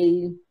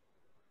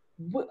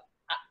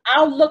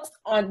looks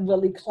aren't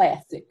really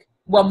classic.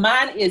 Well,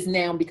 mine is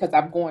now because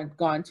I've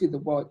gone to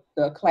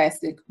the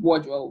classic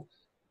wardrobe,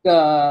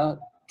 the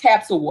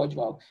capsule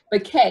wardrobe.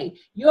 But Kay,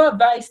 you're a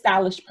very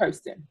stylish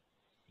person.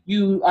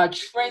 You are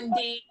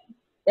trendy,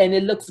 and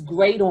it looks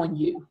great on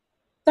you.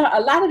 So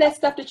a lot of that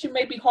stuff that you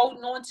may be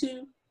holding on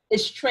to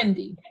is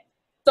trendy.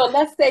 So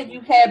let's say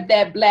you have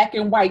that black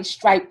and white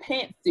striped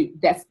pantsuit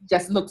that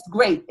just looks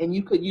great, and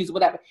you could use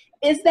whatever.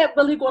 Is that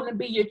really going to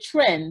be your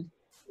trend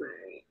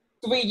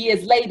 3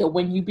 years later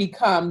when you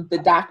become the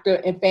doctor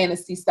and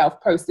fantasy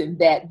self person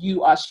that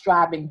you are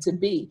striving to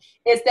be?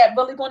 Is that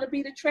really going to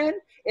be the trend?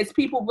 Is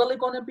people really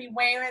going to be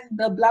wearing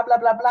the blah, blah,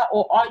 blah, blah?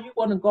 Or are you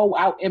going to go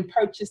out and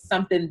purchase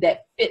something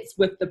that fits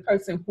with the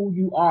person who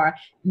you are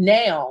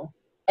now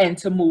and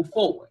to move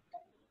forward?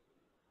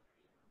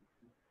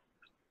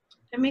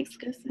 That makes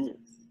good sense.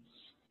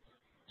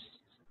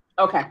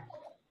 Okay.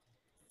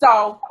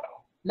 So,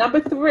 number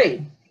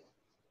 3,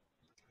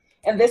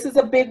 and this is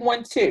a big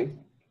one too.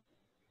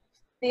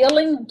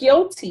 Feeling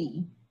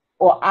guilty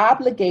or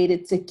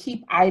obligated to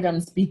keep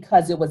items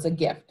because it was a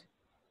gift.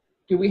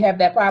 Do we have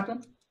that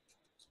problem?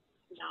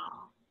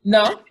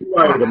 No? 2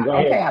 items.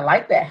 Okay, I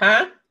like that,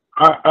 huh?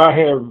 I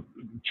have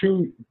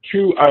two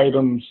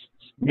items,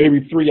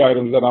 maybe 3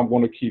 items that I'm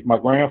going to keep. My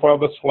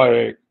grandfather's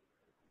flag,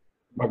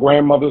 my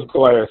grandmother's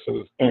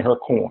glasses, and her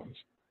coins.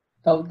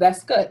 So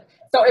that's good.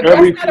 So if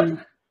that's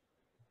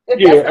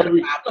not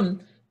a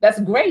problem, that's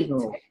great.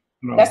 No.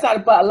 That's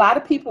not, but a lot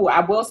of people,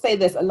 I will say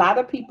this, a lot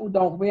of people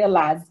don't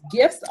realize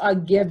gifts are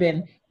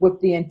given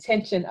with the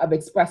intention of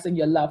expressing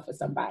your love for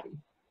somebody.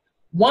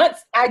 Once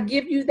I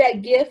give you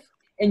that gift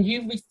and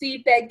you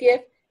receive that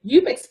gift,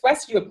 you've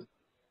accepted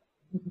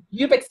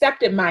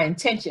my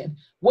intention.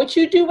 What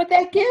you do with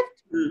that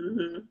gift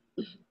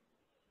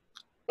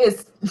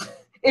is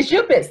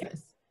your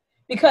business.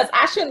 Because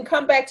I shouldn't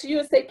come back to you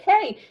and say,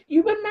 Kay,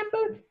 you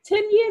remember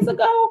 10 years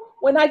ago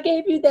when I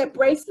gave you that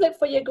bracelet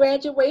for your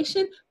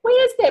graduation?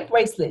 Where is that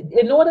bracelet?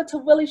 In order to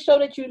really show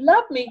that you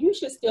love me, you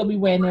should still be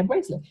wearing that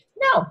bracelet.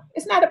 No,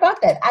 it's not about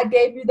that. I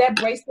gave you that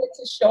bracelet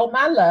to show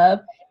my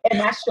love,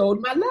 and I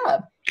showed my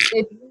love.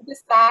 if you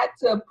decide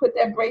to put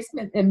that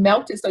bracelet and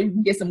melt it so you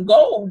can get some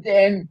gold,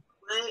 then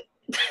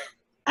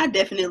I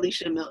definitely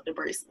should melt the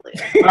bracelet.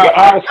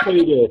 I'll say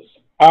this.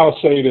 I'll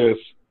say this.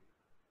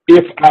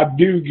 If I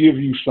do give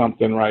you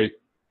something, right,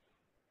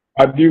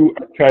 I do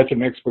attach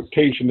an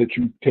expectation that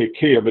you take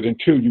care of it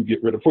until you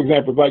get rid of it. For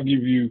example, if I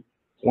give you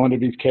one of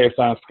these cast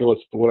iron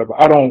skillets or whatever,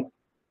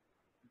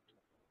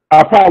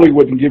 I probably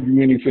wouldn't give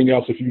you anything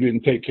else if you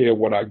didn't take care of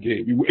what I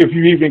gave you, if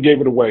you even gave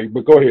it away.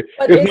 But go ahead.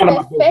 But is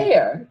that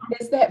fair?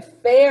 Is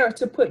that fair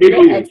to put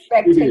your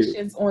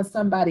expectations on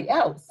somebody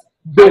else?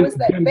 How is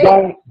that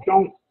fair?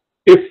 Don't.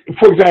 If,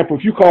 for example,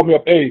 if you call me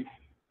up, hey,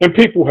 and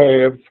people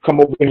have come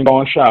over and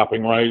gone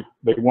shopping, right?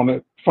 They want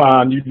to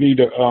find you need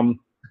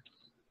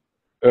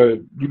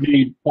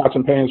pots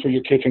and pans for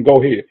your kitchen.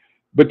 Go ahead,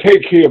 but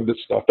take care of this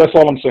stuff. That's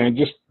all I'm saying.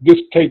 Just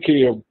take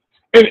care of.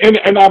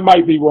 And I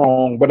might be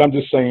wrong, but I'm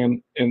just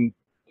saying, and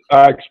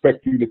I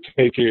expect you to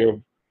take care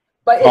of.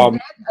 But is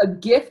that a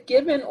gift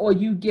given or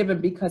you given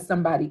because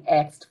somebody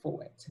asked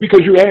for it?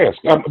 Because you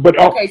asked. But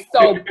okay,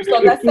 so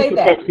let's say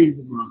that.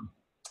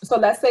 So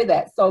let's say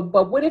that. So,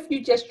 but what if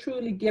you just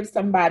truly give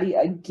somebody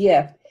a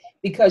gift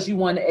because you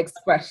want to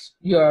express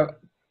your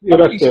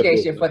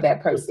appreciation for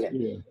that person?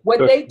 Yeah, what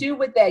they do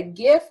with that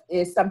gift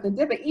is something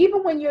different.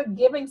 Even when you're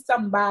giving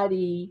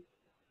somebody,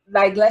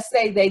 like let's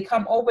say they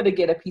come over to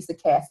get a piece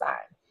of cast iron,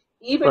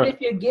 even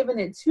if you're giving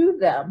it to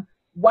them,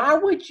 why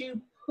would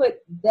you put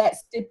that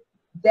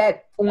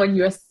on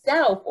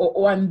yourself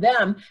or on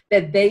them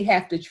that they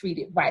have to treat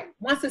it right?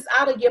 Once it's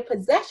out of your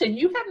possession,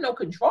 you have no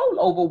control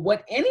over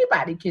what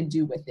anybody can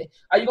do with it.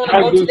 Are you going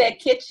to go to that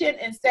kitchen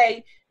and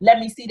say, let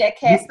me see that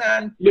cast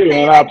iron? Yeah,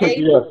 and I'll take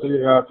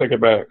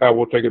it back. I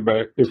will take it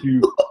back.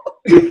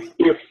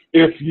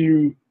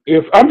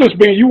 If I'm just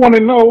being, you want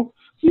to know,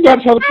 you got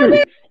to tell the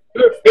truth.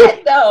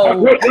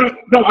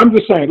 No, I'm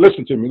just saying,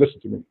 listen to me.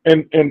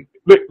 And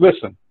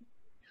listen,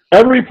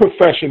 every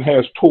profession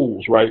has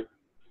tools, right?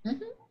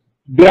 Mm-hmm.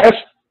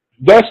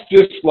 That's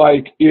just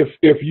like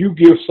if you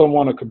give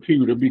someone a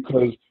computer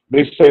because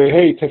they say,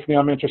 hey, Tiffany,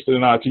 I'm interested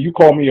in IT. You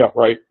call me up,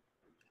 right?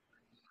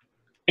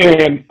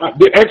 And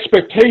the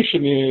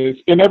expectation is,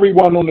 and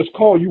everyone on this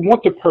call, you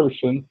want the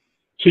person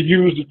to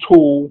use the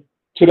tool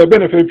to their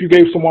benefit. If you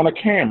gave someone a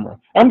camera,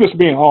 I'm just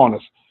being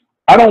honest.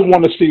 I don't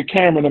want to see a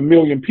camera in a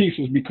million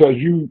pieces because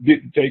you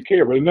didn't take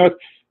care of it. And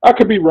I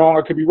could be wrong,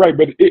 I could be right,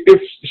 but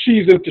if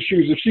she's into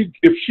shoes,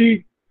 if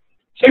she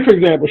say, for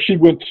example, she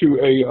went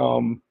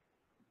to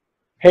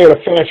had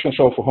a fashion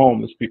show for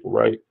homeless people,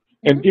 right?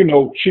 And,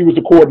 she was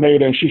the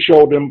coordinator and she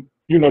showed them,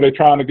 they're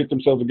trying to get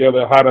themselves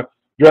together, how to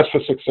dress for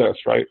success,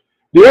 right?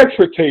 The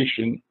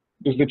expectation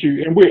is that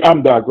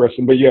I'm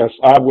digressing, but yes,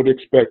 I would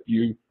expect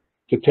you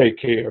to take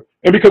care.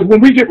 And because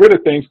when we get rid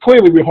of things,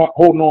 clearly we're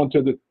holding on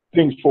to the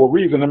things for a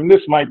reason. I mean,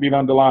 this might be an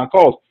underlying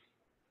cause,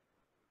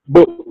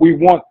 but we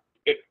want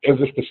it as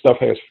if the stuff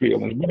has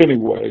feelings. But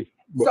anyway.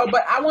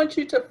 But I want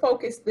you to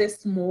focus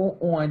this more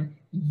on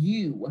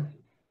you.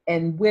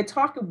 And we're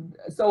talking,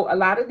 so a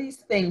lot of these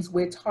things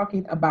we're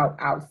talking about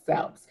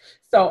ourselves.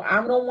 So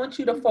I don't want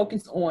you to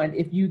focus on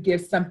if you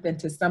give something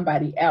to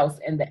somebody else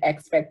and the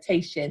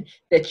expectation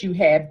that you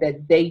have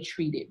that they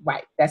treat it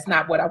right. That's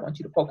not what I want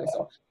you to focus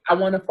on. I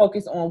want to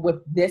focus on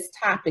with this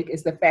topic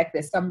is the fact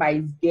that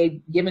somebody's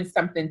giving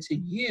something to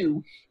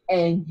you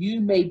and you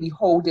may be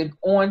holding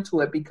on to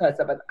it because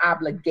of an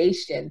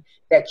obligation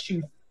that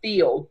you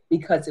feel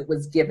because it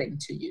was given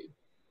to you.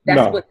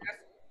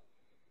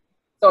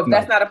 So if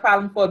that's not a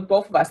problem for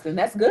both of us, then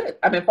that's good.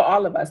 I mean, for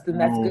all of us, then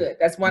that's good.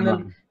 That's one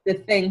of the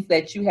things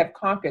that you have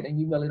conquered and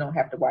you really don't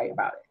have to worry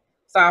about it.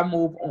 So I'll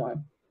move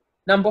on.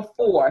 Number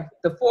 4,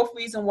 the fourth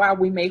reason why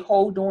we may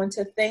hold on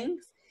to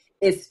things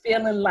is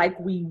feeling like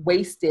we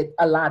wasted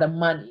a lot of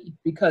money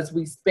because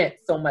we spent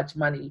so much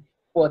money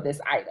for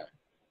this item.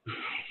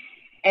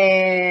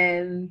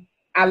 And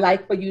I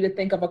like for you to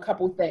think of a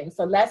couple things.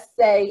 So let's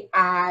say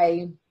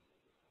I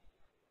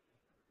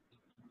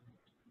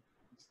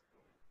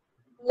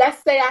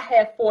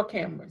have 4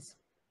 cameras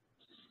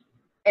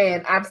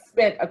and I've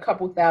spent a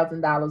couple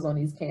 $1,000s on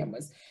these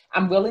cameras.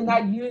 I'm really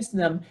not using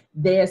them.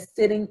 They're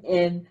sitting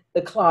in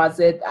the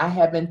closet. I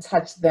haven't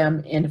touched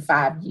them in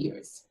 5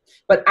 years,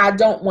 but I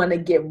don't want to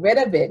get rid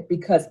of it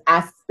because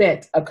I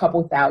spent a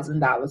couple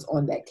 $1,000s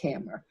on that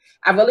camera.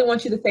 I really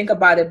want you to think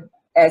about it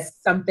as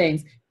some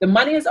things. The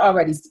money is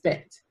already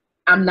spent.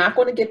 I'm not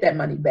going to get that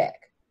money back.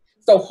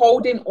 So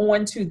holding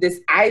on to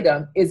this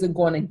item isn't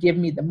going to give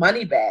me the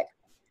money back.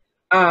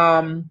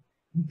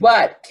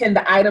 But can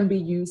the item be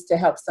used to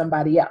help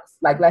somebody else?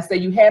 Like, let's say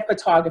you have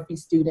photography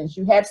students,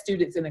 you have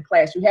students in a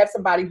class, you have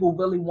somebody who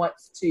really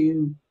wants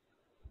to,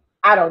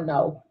 I don't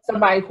know,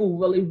 somebody who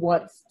really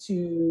wants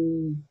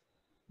to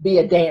be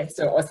a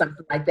dancer or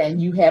something like that.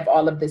 And you have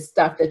all of this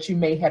stuff that you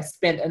may have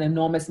spent an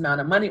enormous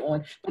amount of money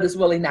on, but it's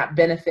really not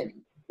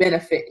benefiting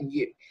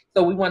you.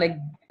 So we want to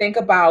think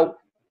about,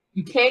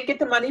 you can't get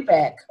the money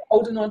back.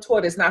 Holding on to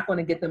it is not going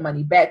to get the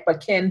money back,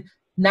 but can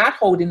not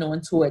holding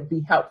on to it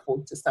be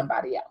helpful to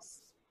somebody else?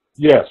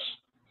 Yes.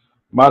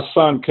 My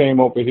son came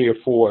over here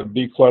for a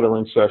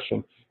decluttering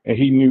session and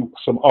he knew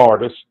some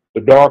artists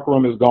The dark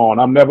room is gone.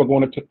 I'm never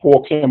going to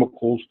pour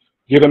chemicals,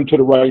 get them to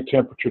the right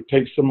temperature,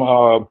 take some,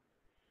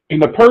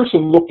 and the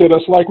person looked at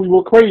us like we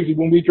were crazy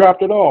when we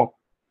dropped it off.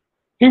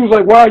 He was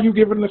like, why are you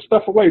giving this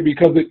stuff away?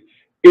 Because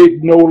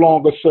it no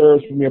longer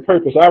serves me a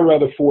purpose. I'd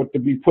rather for it to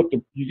be put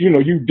to,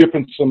 you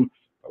dipping some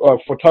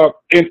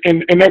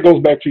and that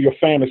goes back to your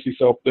fantasy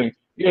self thing.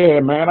 Yeah,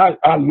 man,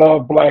 I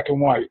love black and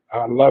white.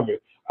 I love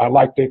it. I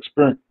like the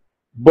experience.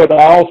 But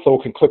I also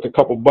can click a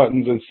couple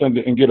buttons and send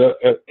it and get a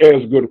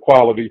as good a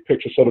quality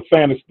picture. So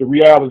the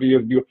reality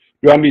is, do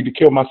I need to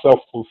kill myself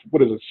for,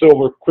 what is it,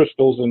 silver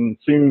crystals and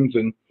fumes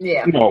and,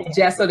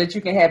 just so that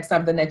you can have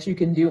something that you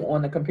can do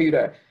on the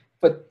computer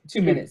for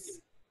 2 minutes.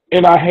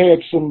 And I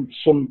had some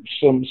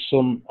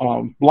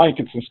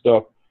blankets and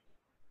stuff.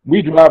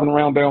 We driving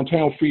around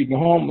downtown feeding the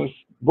homeless.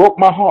 Broke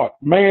my heart.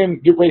 Man,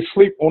 get ready to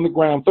sleep on the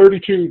ground,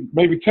 32,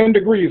 maybe 10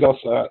 degrees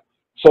outside.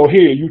 So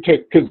here, you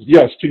take, because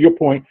yes, to your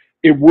point,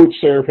 it would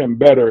serve him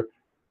better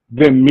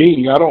than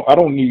me. I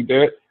don't need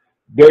that.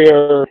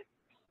 There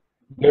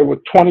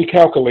were 20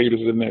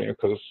 calculators in there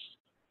because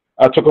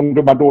I took them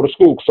to my daughter's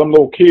school. Some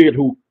little kid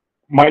who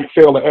might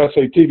fail the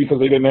SAT because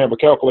they didn't have a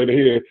calculator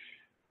here.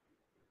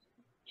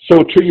 So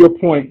to your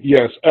point,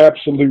 yes,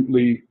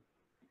 absolutely.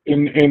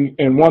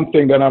 And one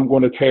thing that I'm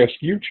going to task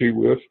you two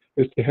with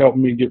is to help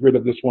me get rid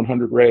of this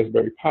 100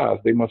 Raspberry Pis.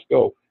 They must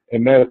go.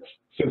 And that's,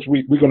 since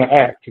we're going to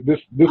act. This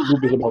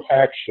group is about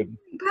action.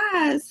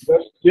 Guys.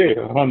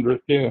 100.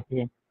 Yeah.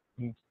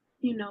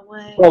 You know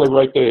what? Probably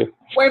right there.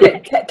 Wait a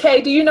minute.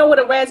 Kay, do you know what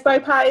a Raspberry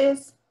Pi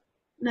is?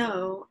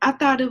 No, I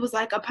thought it was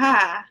like a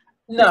pie.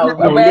 No,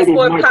 a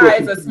Raspberry Pi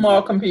is a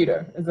small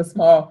computer. It's a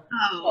small.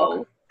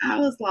 Oh, I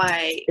was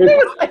like,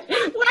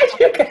 why'd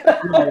you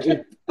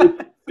go?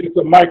 It's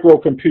a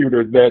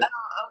microcomputer that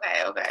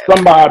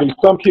okay.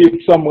 some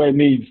kid somewhere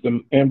needs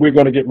them, and we're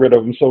going to get rid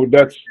of them. So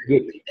this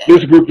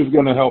group is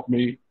going to help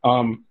me.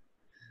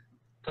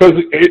 Because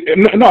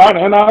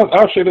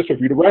I'll share this with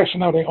you. The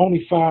rationale, they're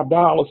only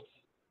 $5,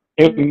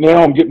 and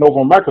now I'm getting over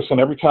on Microsoft.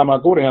 Every time I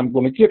go there, I'm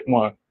going to get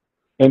one,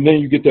 and then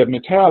you get that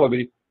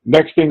mentality.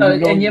 Next thing you know,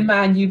 in your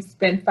mind, you've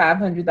spent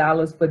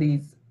 $500 for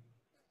these.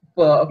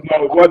 No,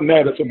 it wasn't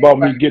that. It's about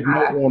me getting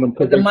over on them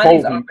because the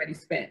money's already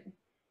spent.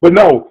 But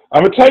no,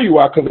 I'm gonna tell you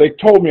why. Because they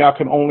told me I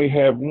can only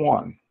have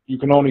one. You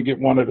can only get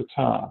one at a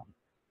time.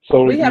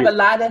 So we have a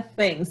lot of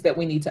things that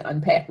we need to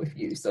unpack with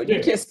you. So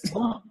you just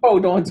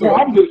hold on to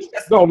it.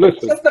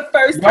 Listen. That's the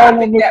first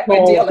topic that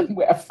we're dealing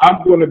with.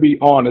 I'm going to be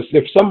honest.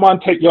 If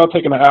someone y'all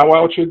taking an hour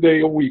out your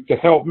day a week to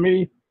help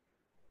me,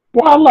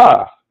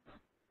 voila.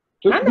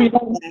 Exactly.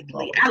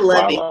 I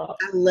love it.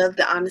 I love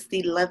the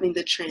honesty, loving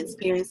the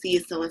transparency.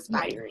 It's so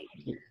inspiring.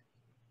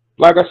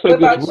 Like I said,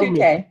 what about you,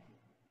 Kay?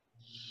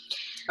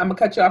 I'm gonna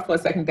cut you off for a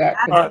second, Dad.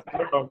 Out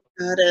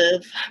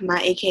of my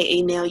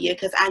AKA Nelia,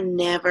 because I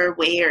never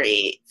wear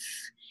it,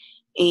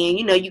 and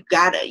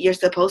you're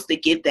supposed to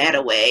give that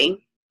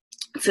away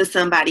to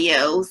somebody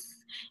else.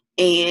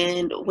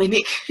 And when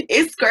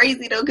it's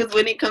crazy though, because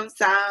when it comes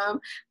time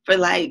for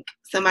like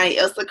somebody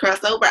else to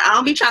cross over, I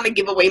don't be trying to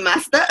give away my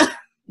stuff.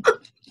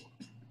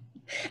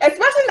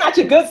 Especially not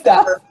your good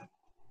stuff.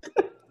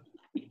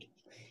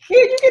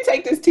 Here, you can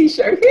take this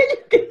T-shirt. Here, you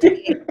can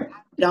do it.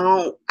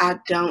 I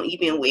don't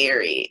even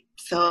wear it.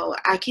 So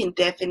I can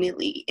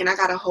definitely, and I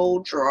got a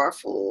whole drawer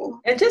full.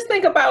 And just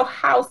think about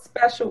how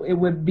special it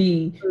would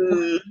be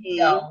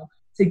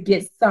to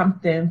get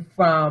something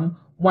from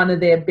one of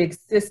their big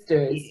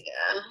sisters.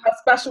 Yeah. How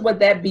special would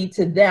that be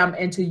to them,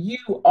 and to you,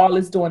 all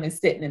it's doing is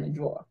sitting in a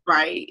drawer.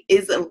 Right.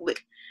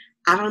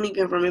 I don't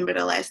even remember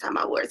the last time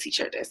I wore a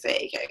T-shirt that said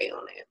AK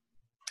on it.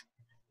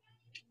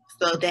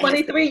 So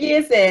 23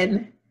 years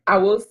in, I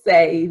will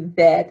say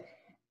that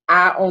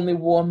I only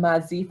wore my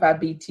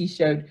Z5B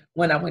T-shirt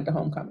when I went to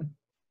homecoming.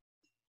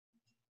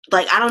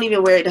 Like, I don't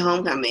even wear it to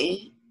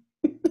homecoming.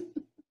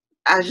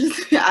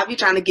 I be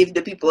trying to give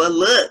the people a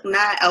look,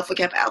 not Alpha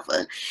Kappa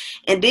Alpha.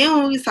 And then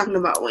when you was talking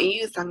about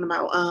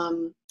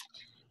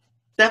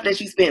stuff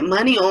that you spent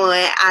money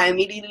on, I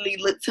immediately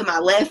look to my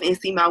left and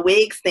see my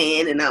wig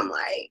stand, and I'm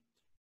like,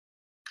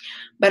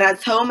 but I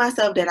told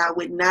myself that I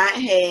would not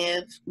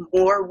have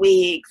more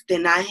wigs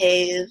than I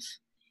have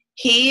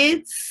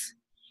kids,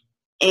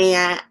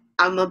 and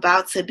I'm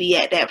about to be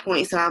at that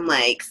point. So I'm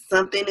like,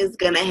 something is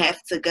going to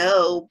have to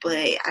go, but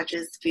I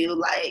just feel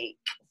like.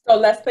 So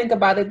let's think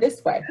about it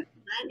this way.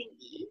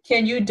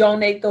 Can you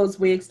donate those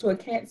wigs to a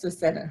cancer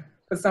center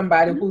for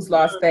somebody who's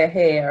lost their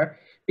hair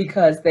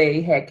because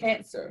they had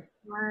cancer?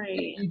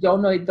 Right. You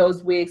donate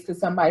those wigs to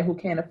somebody who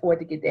can't afford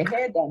to get their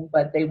hair done,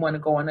 but they want to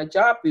go on a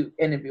job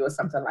interview or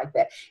something like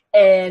that.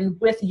 And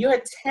with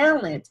your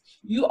talent,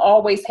 you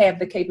always have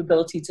the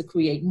capability to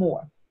create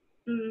more.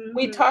 Mm-hmm.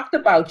 We talked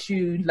about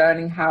you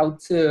learning how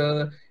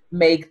to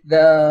make what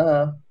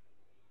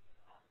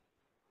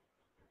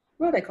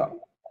are they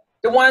called?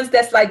 The ones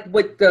that's like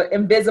with the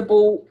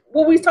invisible.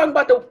 What were we talking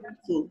about?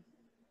 With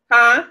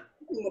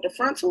the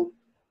frontal.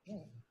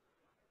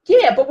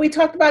 Yeah, but we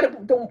talked about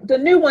it, the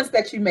new ones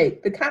that you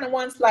make, the kind of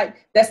ones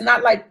like that's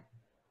not like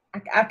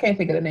I can't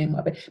think of the name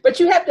of it, but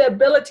you have the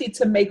ability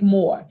to make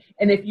more.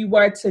 And if you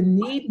were to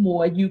need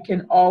more, you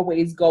can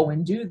always go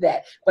and do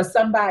that. But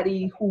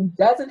somebody who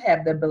doesn't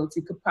have the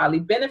ability could probably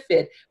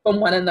benefit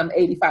from one of them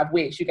 85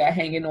 wigs you got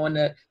hanging on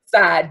the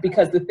side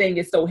because the thing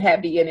is so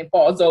heavy and it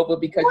falls over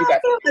because you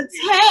got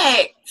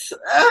attacked.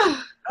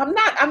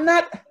 I'm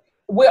not,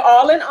 we're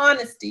all in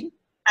honesty.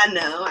 I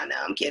know,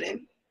 I'm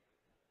kidding.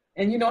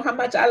 And you know how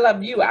much I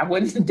love you. I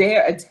wouldn't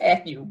dare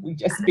attack you. We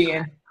just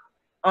being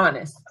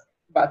honest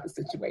about the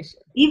situation.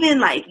 Even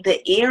like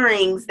the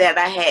earrings that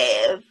I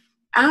have,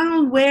 I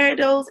don't wear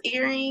those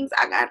earrings.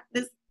 I got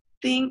this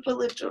thing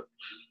full of jewelry.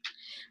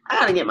 I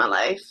gotta get my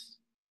life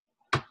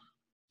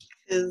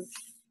because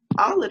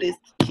all of this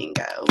can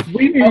go.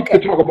 We need to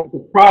talk about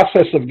the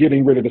process of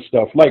getting rid of the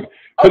stuff. Like,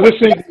 because this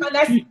thing, that's my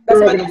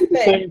next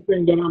the same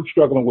thing that I'm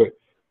struggling with.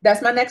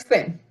 That's my next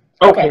thing.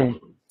 Okay.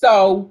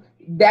 So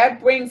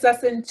that brings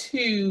us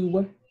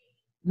into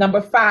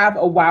number 5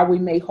 of why we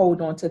may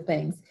hold on to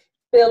things.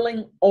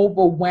 Feeling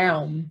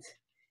overwhelmed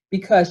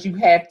because you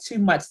have too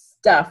much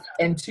stuff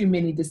and too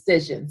many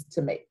decisions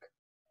to make.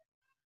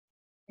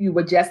 You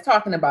were just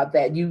talking about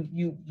that.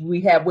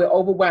 We're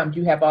overwhelmed.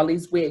 You have all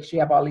these wigs, you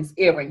have all these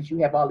earrings, you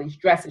have all these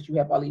dresses, you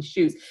have all these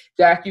shoes.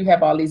 Derek, you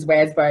have all these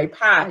raspberry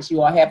pies.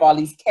 You all have all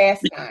these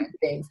cast iron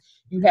things.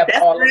 You have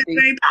all of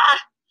these.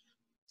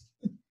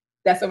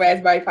 That's a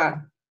raspberry pie.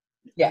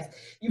 Yes.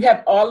 You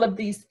have all of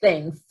these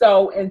things.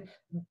 So, and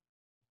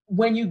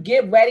when you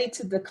get ready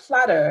to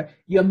declutter,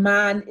 your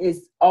mind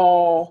is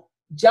all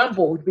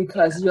jumbled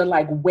because you're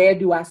like, where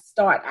do I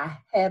start? I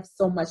have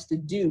so much to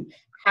do.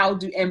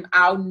 And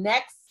our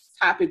next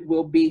topic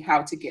will be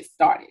how to get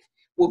started.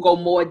 We'll go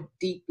more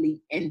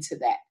deeply into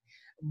that.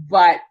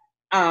 But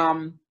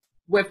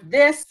with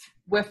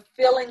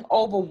feeling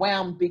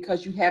overwhelmed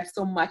because you have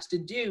so much to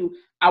do,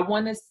 I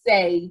want to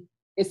say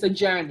it's a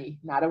journey,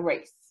 not a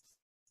race.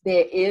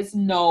 There is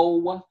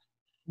no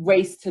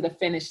race to the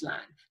finish line.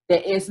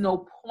 There is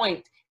no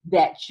point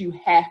that you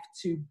have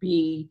to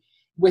be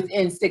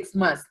within 6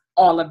 months.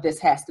 All of this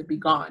has to be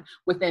gone.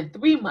 Within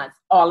 3 months,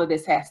 all of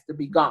this has to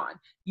be gone.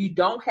 You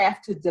don't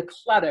have to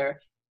declutter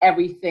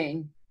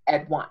everything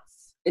at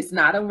once. It's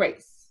not a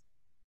race.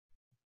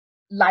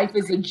 Life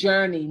is a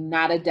journey,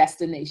 not a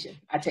destination.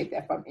 I take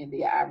that from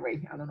India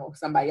Ivory. I don't know if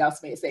somebody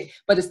else may say,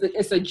 but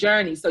it's a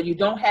journey. So you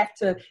don't have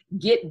to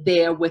get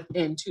there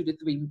within 2 to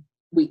 3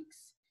 weeks.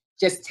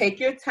 Just take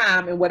your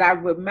time. And what I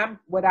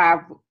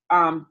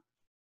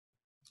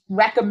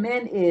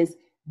recommend is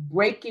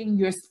breaking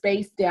your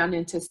space down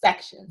into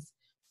sections.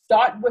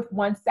 Start with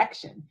one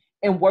section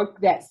and work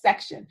that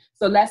section.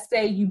 So let's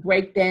say you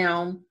break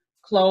down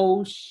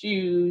clothes,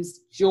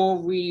 shoes,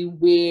 jewelry,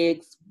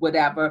 wigs,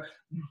 whatever,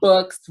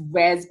 books,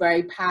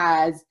 raspberry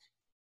pies,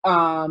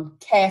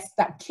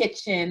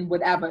 kitchen,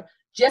 whatever.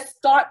 Just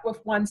start with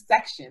one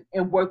section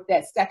and work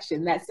that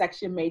section. That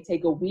section may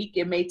take a week,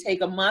 it may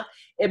take a month,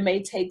 it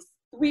may take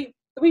three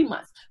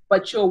months,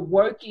 but you're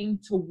working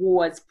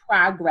towards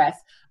progress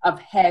of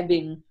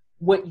having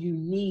what you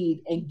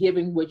need and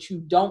giving what you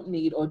don't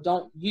need or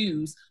don't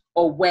use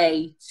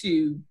away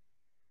to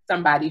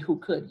somebody who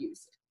could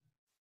use it.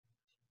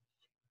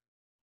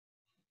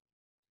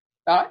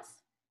 Thoughts?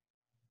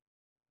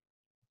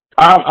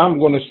 I'm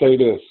going to say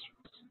this,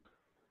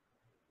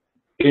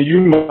 and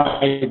you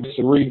might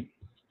disagree,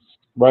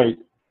 right?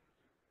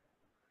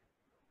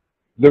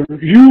 I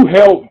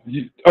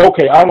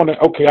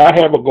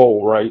have a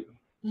goal, right?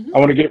 I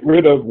want to get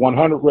rid of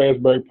 100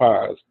 raspberry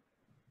pies.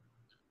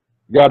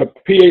 Got a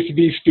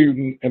PhD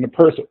student and a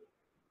person.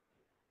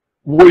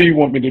 What do you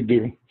want me to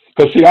do?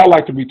 Because see, I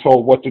like to be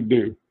told what to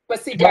do.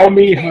 But see, tell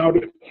me how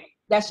to.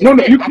 That's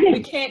just you can't.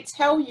 We can't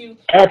tell you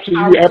how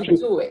to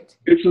do it.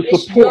 It's a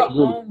support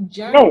your own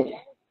journey.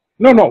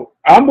 No.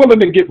 I'm willing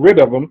to get rid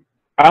of them.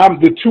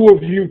 The two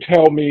of you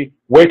tell me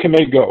where can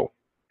they go,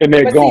 and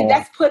they're gone.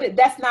 See,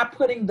 that's not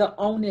putting the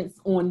onus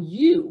on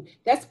you.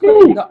 That's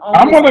putting the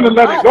onus. I'm willing to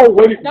let it go.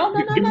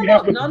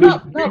 No.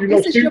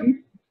 This is your.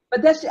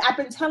 But I've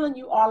been telling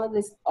you all of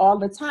this all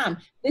the time.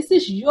 This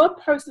is your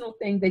personal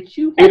thing that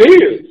you have to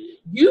do.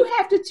 You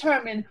have to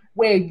determine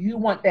where you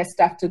want that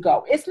stuff to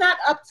go. It's not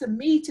up to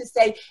me to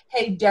say,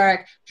 hey,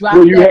 Derek, drop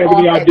that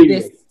off at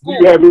this school.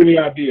 Do you have any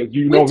ideas? Do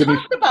you know we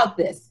talked about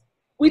this.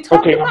 We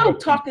talked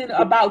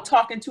about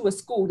talking to a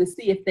school to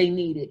see if they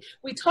need it.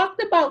 We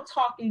talked about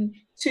talking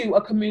to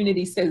a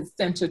community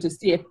center to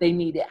see if they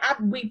need it.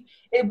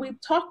 We've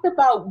talked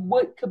about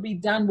what could be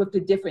done with the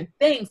different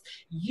things.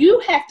 You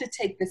have to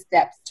take the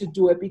steps to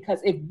do it,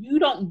 because if you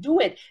don't do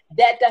it,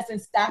 that doesn't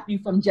stop you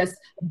from just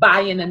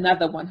buying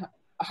another 100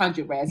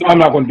 raspberries. No, I'm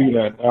not going to do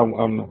that. I'm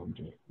not going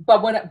to do it.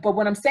 But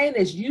what I'm saying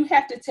is, you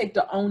have to take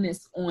the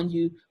onus on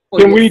you.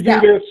 Can we do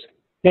this?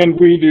 Can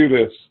we do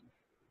this?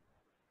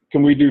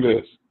 Can we do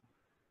this?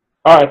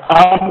 All right,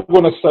 I'm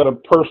going to set a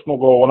personal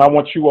goal, and I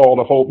want you all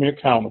to hold me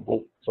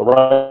accountable. So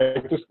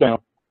write this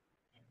down.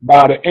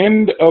 By the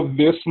end of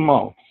this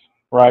month,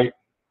 right,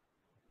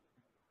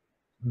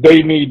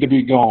 they need to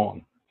be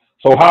gone.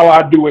 So how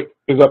I do it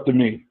is up to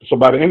me. So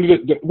by the end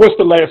of what's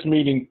the last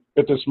meeting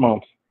at this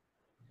month?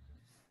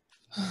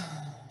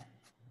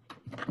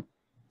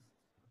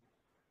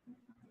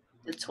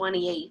 The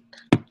 28th.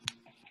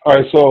 All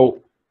right,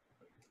 so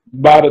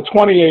by the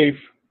 28th,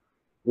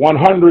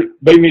 100,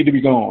 they need to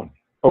be gone.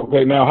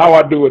 Okay, now how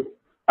I do it,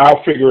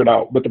 I'll figure it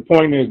out. But the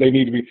point is, they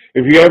need to be,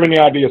 if you have any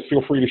ideas,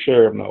 feel free to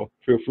share them, though.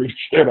 Feel free to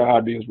share the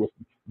ideas with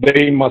them.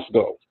 They must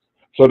go.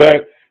 So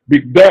that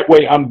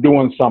way I'm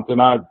doing something.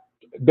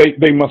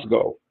 They must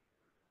go.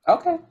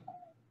 Okay.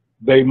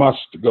 They must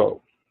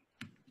go.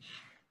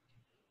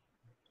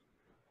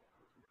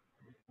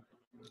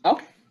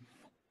 Okay.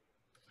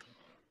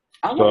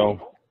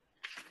 So,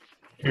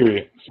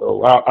 period.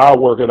 So I'll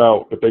work it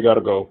out, but they got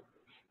to go.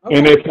 Okay.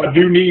 And if I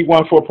do need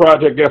one for a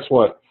project, guess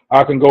what?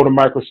 I can go to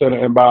Micro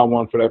Center and buy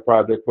one for that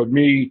project. But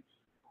me,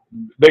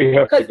 they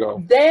have to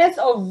go. There's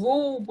a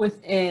rule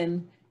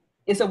within,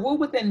 it's a rule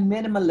within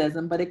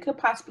minimalism, but it could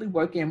possibly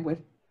work in with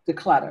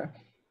declutter.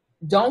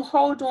 Don't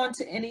hold on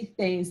to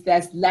anything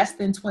that's less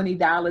than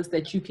 $20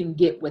 that you can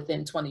get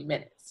within 20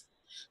 minutes.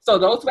 So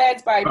those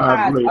Raspberry Pis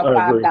are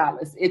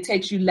 $5. It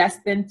takes you less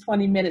than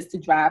 20 minutes to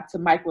drive to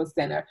Micro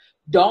Center.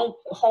 Don't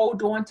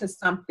hold on to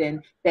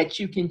something that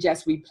you can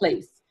just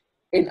replace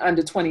in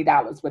under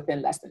 $20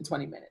 within less than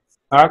 20 minutes.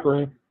 I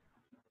agree.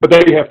 But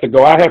they have to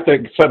go. I have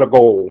to set a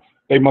goal.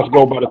 They must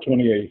go by the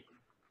 28th.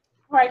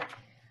 All right.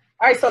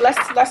 All right, so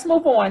let's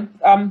move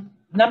on.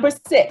 Number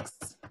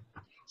 6,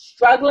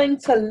 struggling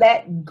to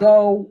let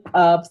go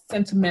of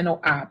sentimental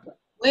objects.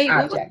 Wait,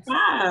 what was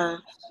 5?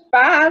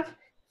 5,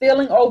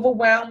 feeling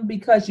overwhelmed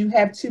because you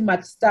have too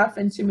much stuff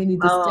and too many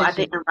decisions. Oh, I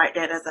didn't write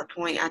that as a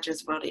point. I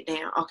just wrote it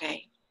down.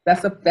 Okay.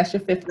 That's your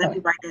 5th point. Let me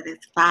write that as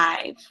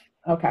 5.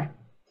 Okay.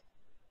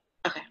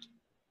 Okay.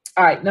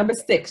 All right, number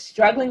 6,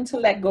 struggling to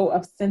let go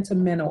of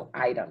sentimental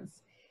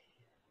items.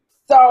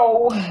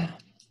 So I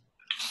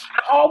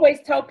always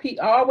tell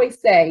people, I always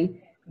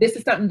say, this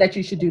is something that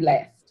you should do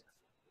last.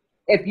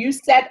 If you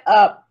set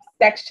up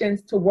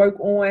sections to work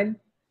on,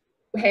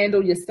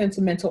 handle your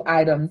sentimental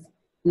items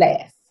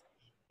last.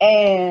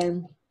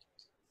 And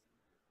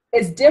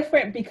it's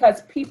different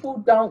because people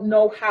don't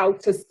know how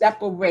to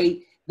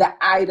separate the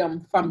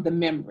item from the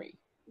memory.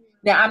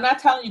 Now, I'm not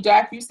telling you,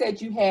 Jack, you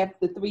said you have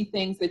the 3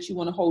 things that you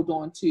want to hold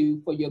on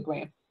to for your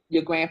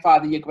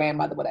grandfather, your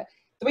grandmother, whatever.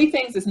 3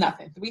 things is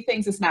nothing. 3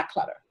 things is not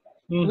clutter.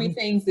 3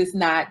 things is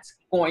not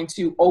going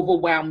to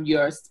overwhelm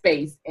your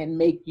space and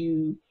make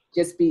you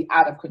just be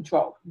out of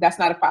control. That's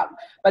not a problem.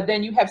 But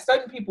then you have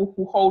certain people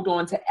who hold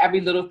on to every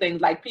little thing,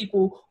 like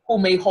people who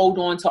may hold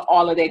on to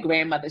all of their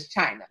grandmother's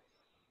china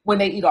when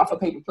they eat off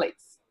of paper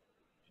plates.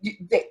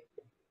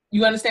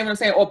 You understand what I'm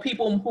saying? Or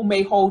people who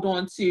may hold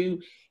on to,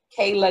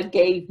 Kayla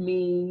gave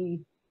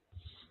me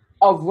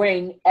a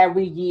ring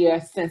every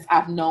year since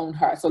I've known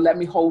her, so let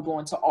me hold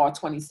on to all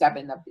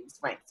 27 of these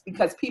rings.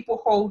 Because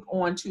people hold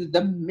on to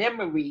the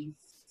memories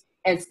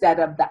instead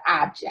of the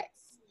objects.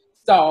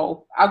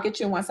 So I'll get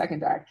you in 1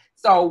 second, Derek.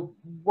 So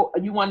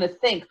you want to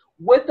think,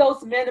 would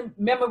those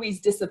memories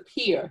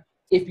disappear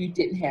if you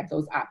didn't have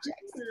those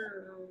objects?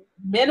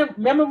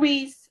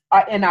 Memories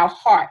are in our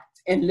heart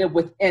and live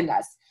within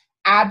us.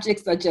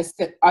 Objects are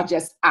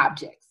just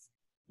objects.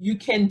 You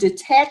can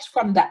detach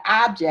from the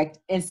object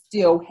and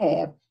still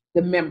have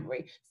the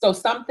memory. So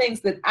some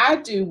things that I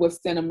do with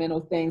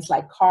sentimental things,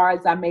 like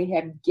cards I may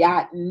have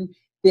gotten,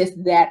 this,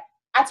 that,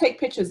 I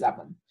take pictures of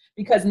them,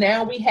 because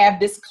now we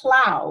have this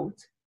cloud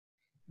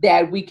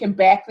that we can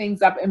back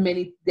things up in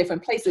many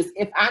different places.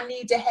 If I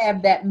need to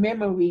have that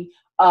memory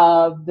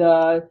of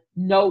the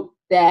note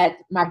that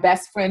my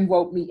best friend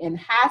wrote me in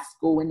high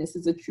school, and this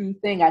is a true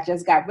thing I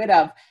just got rid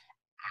of,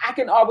 I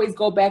can always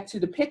go back to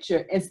the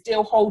picture and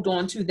still hold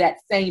on to that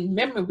same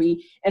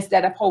memory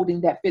instead of holding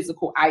that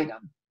physical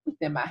item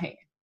within my hand.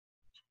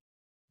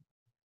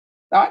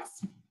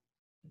 Thoughts?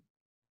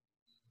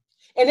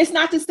 And it's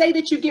not to say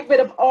that you get rid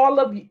of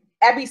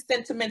every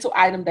sentimental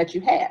item that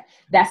you have.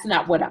 That's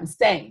not what I'm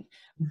saying.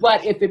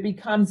 But if it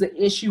becomes an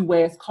issue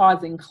where it's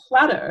causing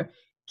clutter,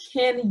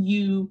 can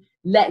you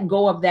let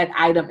go of that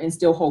item and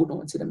still hold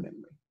on to the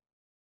memory?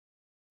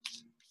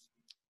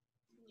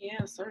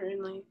 Yeah,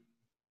 certainly.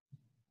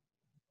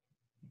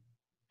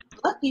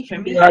 Lucky for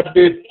me. Yeah, I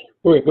did.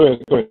 Go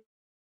ahead.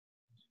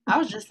 I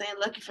was just saying,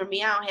 lucky for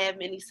me, I don't have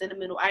many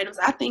sentimental items.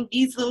 I think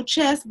these little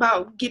chests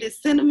about get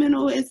as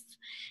sentimental as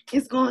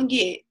it's gonna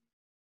get.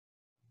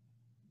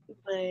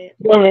 But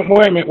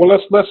wait a minute. Well,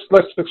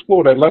 let's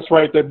explore that. Let's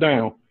write that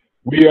down.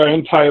 We are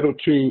entitled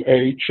to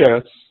a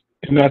chest,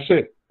 and that's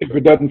it. If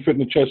it doesn't fit in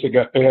the chest, it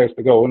has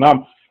to go. And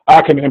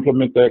I can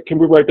implement that. Can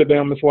we write that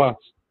down, Ms.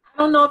 Watts? I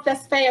don't know if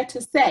that's fair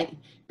to say,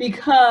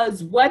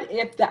 because what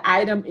if the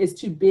item is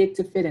too big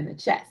to fit in the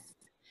chest?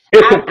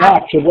 It's an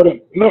option. What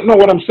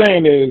I'm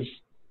saying is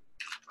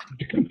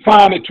to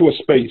confine it to a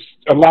space.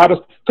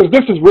 Because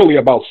this is really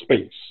about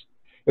space.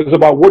 It's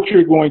about what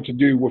you're going to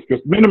do with your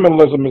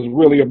minimalism. Is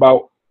really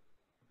about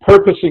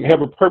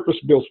have a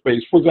purpose-built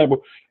space. For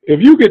example,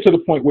 if you get to the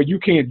point where you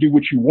can't do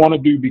what you want to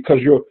do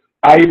because your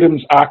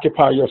items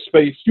occupy your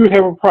space, you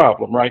have a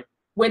problem, right?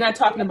 We're not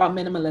talking about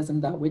minimalism,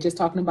 though. We're just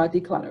talking about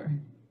decluttering.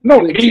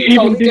 No,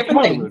 even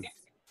decluttering.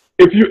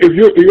 If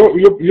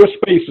your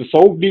space is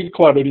so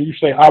decluttered and you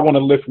say, I want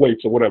to lift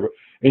weights or whatever,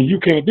 and you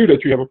can't do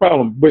that, you have a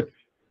problem. But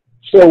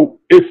So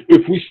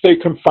if we stay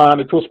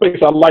confined to a space,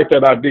 I like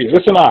that idea.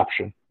 It's an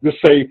option. Just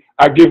say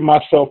I give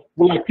myself,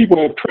 well, like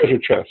people have treasure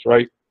chests,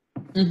 right?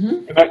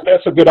 Mm-hmm. And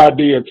that's a good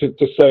idea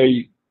to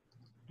say,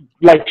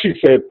 like she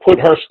said, put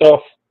her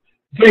stuff,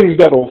 things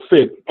that'll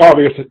fit.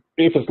 Obviously,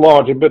 if it's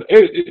larger, but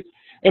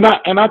and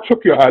I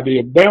took your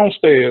idea.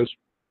 Downstairs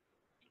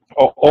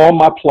are all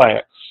my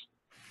plaques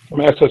from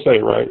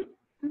SSA, right?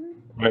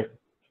 Right.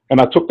 And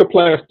I took the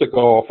plastic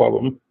off of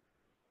them,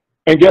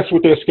 and guess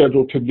what they're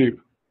scheduled to do?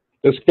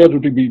 They're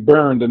scheduled to be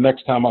burned the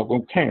next time I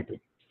go camping,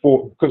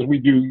 because we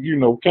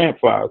do,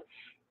 campfires.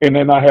 And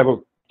then I have a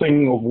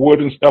thing of wood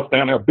and stuff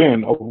down there, a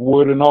bin of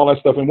wood and all that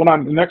stuff. And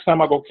the next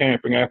time I go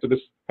camping after this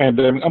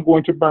pandemic, I'm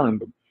going to burn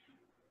them.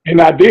 And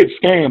I did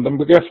scan them,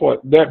 but guess what?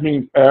 That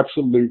means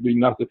absolutely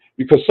nothing,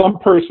 because some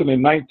person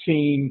in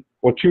 19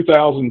 or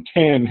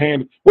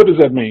 2010 what does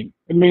that mean?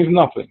 It means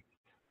nothing.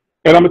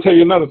 And I'm gonna tell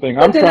you another thing.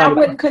 But then I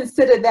wouldn't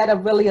consider that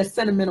a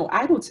sentimental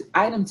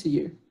item to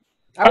you.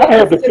 I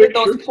have the picture.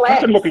 Those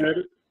plaques. I can look at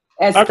it.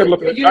 I can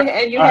look at it.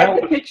 And you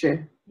have the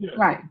picture. Yeah.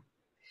 Right.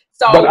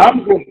 So, but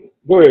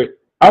go ahead.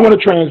 I want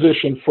to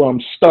transition from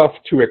stuff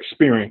to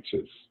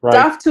experiences. Right.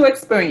 Stuff to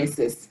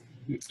experiences.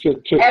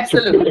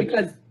 Absolutely,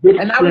 because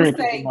and I would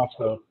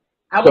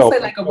say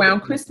like around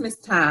Christmas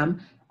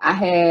time, I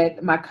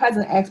had my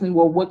cousin ask me,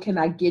 well, what can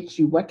I get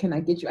you? What can I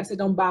get you? I said,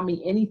 don't buy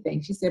me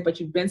anything. She said, but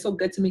you've been so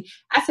good to me.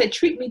 I said,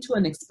 treat me to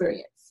an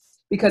experience,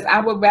 because I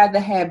would rather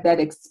have that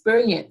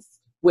experience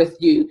with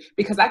you,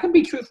 because I can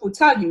be truthful,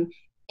 tell you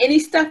any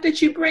stuff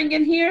that you bring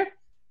in here,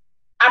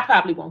 I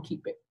probably won't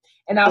keep it.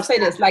 And I'll say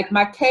this, like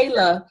my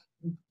Kayla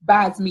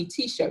buys me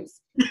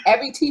t-shirts.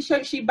 Every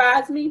t-shirt she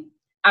buys me,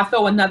 I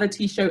throw another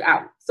t-shirt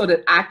out so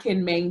that I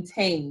can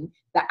maintain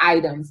the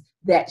items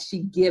that she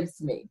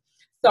gives me.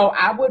 So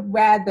I would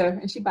rather,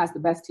 and she buys the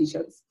best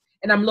t-shirts,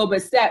 and I'm a little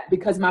bit sad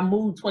because my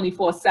mood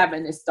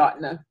 24/7 is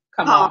starting to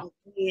come off.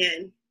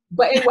 Man.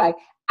 But anyway,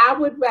 I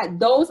would rather,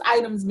 those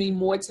items mean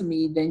more to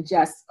me than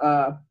just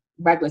a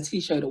regular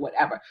t-shirt or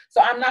whatever.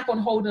 So I'm not going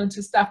to hold on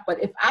to stuff,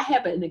 but if I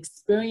have an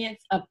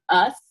experience of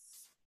us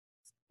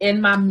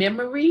in my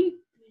memory,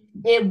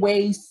 it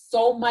weighs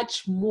so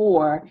much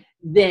more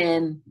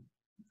than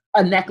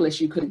a necklace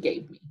you could have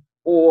gave me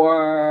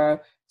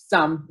or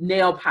some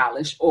nail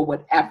polish or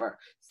whatever.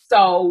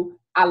 So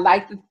I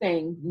like the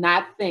thing,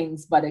 not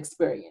things, but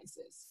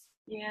experiences.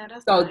 Yeah,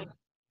 that's so nice.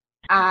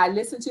 I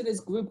listen to this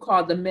group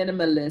called The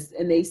Minimalists,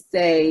 and they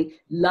say,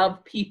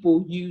 love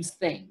people, use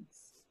things.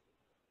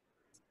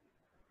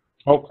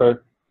 Okay.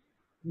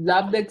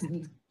 Get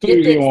the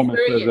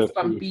experience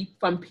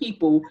from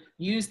people,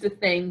 use the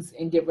things,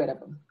 and get rid of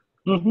them.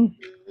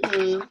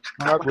 Mm-hmm.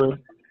 I agree.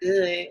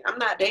 Good. I'm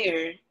not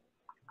there.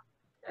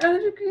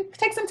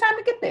 Take some time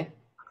to get there.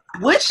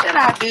 What should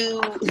I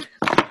do?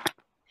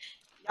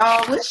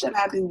 Y'all, what should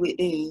I do with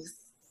this?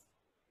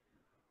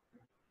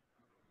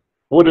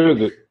 What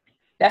is it?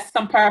 That's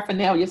some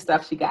paraphernalia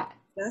stuff she got.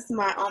 That's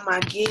all my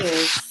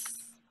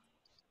gifts.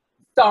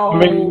 So I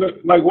mean,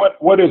 like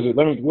what is it?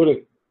 What is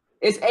it?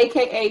 It's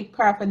AKA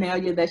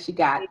paraphernalia that she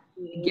got.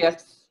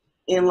 Gifts.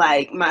 And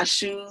like my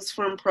shoes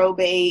from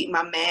probate,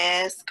 my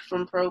mask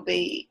from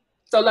probate.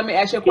 So let me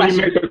ask you a question.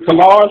 Can you make a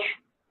collage?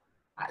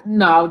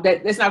 No,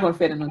 that's not going to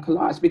fit in a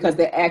collage because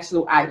they're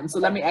actual items. So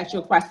let me ask you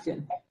a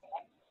question.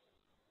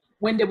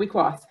 When did we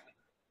cross?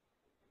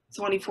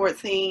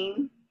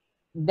 2014.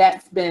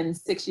 That's been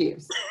 6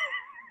 years.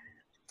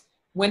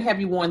 When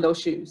have you worn those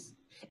shoes?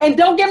 And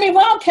don't get me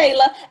wrong,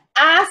 Kayla,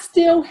 I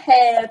still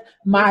have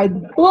my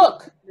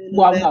book.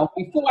 Well, no,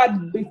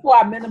 before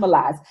I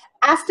minimalized,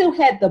 I still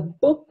had the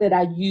book that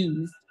I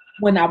used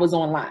when I was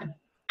online.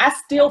 I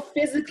still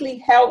physically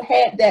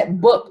had that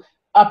book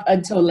up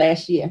until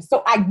last year.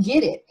 So I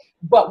get it.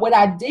 But what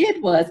I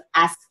did was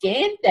I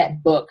scanned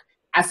that book.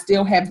 I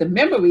still have the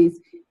memories,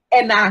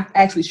 and I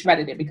actually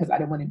shredded it because I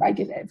didn't want anybody to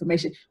get that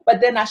information.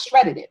 But then I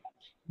shredded it.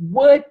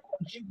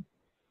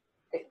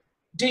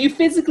 Do you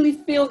physically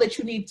feel that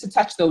you need to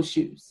touch those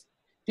shoes?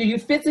 Do you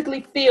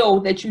physically feel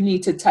that you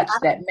need to touch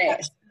that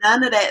mask?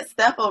 None of that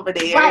stuff over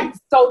there. Right.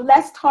 So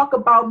let's talk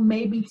about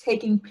maybe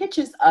taking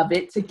pictures of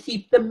it to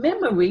keep the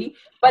memory,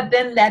 but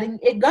then letting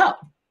it go.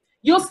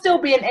 You'll still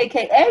be an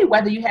AKA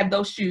whether you have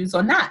those shoes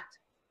or not.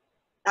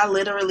 I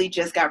literally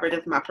just got rid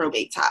of my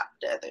probate top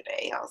the other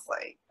day. I was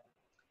like.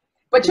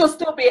 But you'll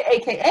still be an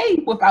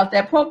AKA without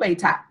that probate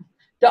top.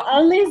 The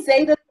only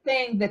Zeta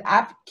thing that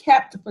I've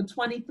kept for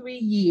 23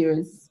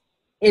 years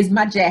is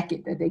my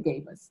jacket that they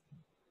gave us.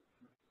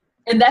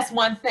 And that's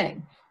one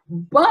thing.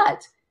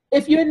 But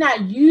if you're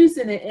not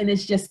using it and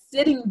it's just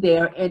sitting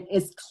there and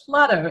it's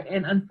clutter,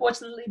 and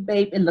unfortunately,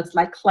 babe, it looks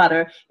like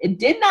clutter. It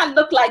did not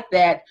look like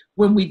that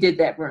when we did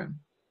that room.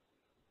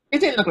 It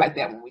didn't look like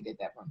that when we did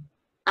that room.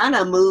 I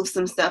done moved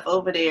some stuff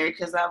over there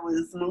because I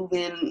was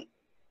moving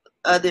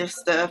other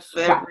stuff.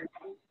 Right.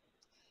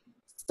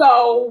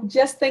 So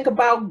just think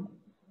about,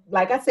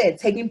 like I said,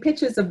 taking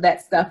pictures of that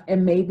stuff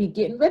and maybe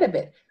getting rid of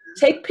it.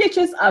 Take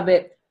pictures of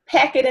it,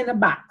 pack it in a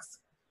box.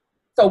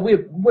 So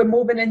we're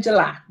moving in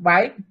July,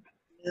 right?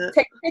 Yeah.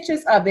 Take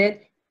pictures of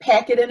it,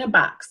 pack it in a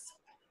box.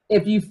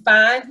 If you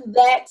find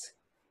that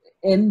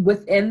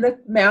within the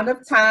amount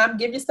of time,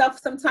 give yourself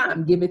some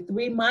time. Give it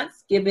 3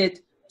 months, give it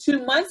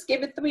 2 months,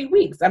 give it 3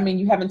 weeks. I mean,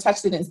 you haven't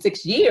touched it in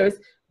 6 years.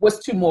 What's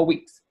 2 more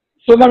weeks?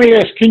 So let me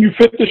ask, can you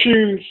fit the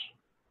shoes?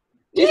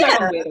 She's Yeah, not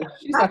gonna wear them.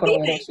 She's not gonna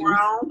wear those shoes.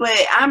 wrong,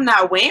 but I'm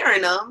not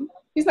wearing them.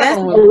 She's not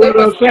gonna Well, wear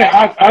what I'm saying,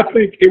 I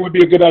think it would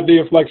be a good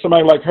idea if like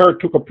somebody like her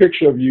took a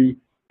picture of you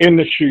in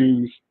the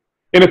shoes.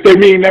 And if they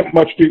mean that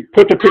much, to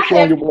put the picture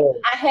on your wall.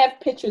 I have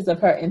pictures of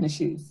her in the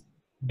shoes.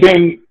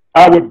 Then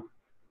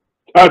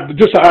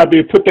just an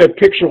idea, put that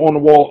picture on the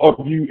wall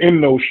of you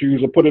in those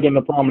shoes or put it in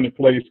a prominent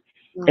place.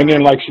 And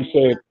then, like she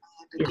said,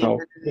 you know.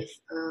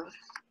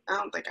 I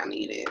don't think I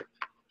need it.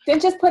 Then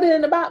just put it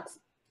in the box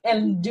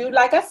and do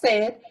like I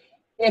said.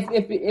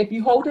 If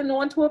you're holding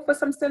on to it for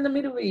some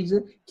sentimental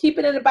reason, keep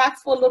it in the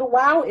box for a little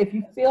while. If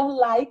you feel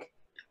like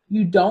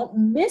you don't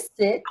miss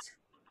it,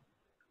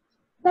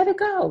 let it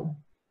go.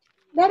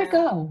 Let it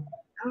go.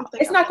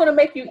 It's not going to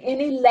make you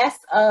any less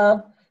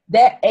of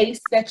that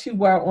ace that you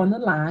were on the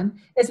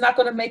line. It's not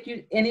going to make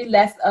you any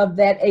less of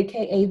that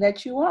AKA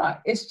that you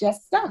are. It's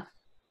just stuff.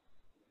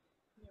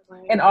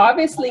 Right. And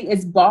obviously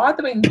it's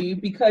bothering you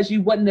because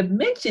you wouldn't have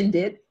mentioned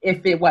it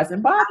if it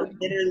wasn't bothering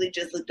you. I literally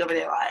just looked over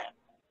there like,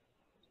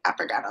 I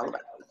forgot all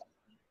about it.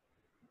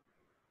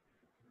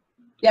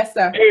 Yes,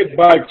 sir. Add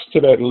bikes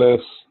to that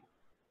list.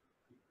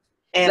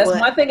 And that's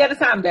one thing at a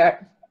time,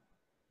 Derek.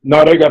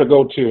 No, they got to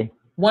go too.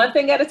 One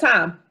thing at a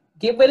time.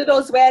 Get rid of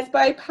those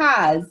Raspberry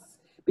Pis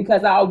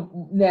because I'm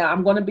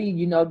going to be,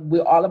 you know,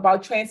 we're all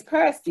about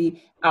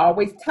transparency. I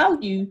always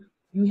tell you,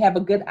 you have a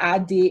good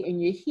idea in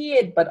your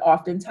head, but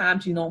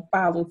oftentimes you don't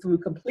follow through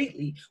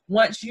completely.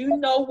 Once you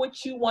know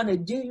what you want to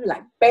do, you're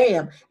like,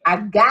 bam, I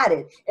got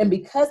it. And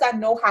because I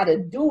know how to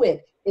do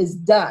it, it's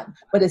done.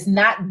 But it's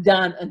not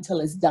done until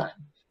it's done.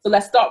 So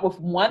let's start with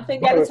one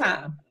thing at a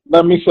time.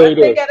 Let me say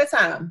this. One thing at a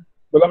time.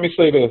 But let me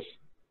say this.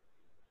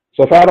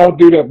 So if I don't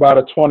do that by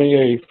the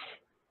 28th,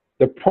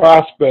 the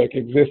prospect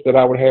exists that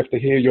I would have to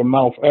hear your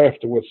mouth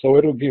afterwards. So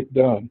it'll get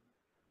done.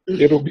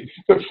 It'll be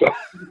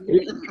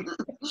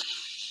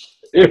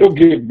it'll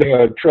get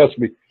done. Trust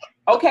me.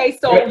 Okay,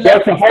 so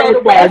that's a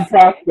horrifying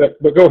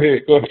prospect. But go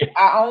ahead.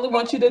 I only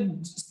want you to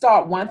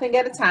start one thing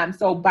at a time.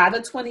 So by the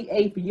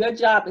 28th, your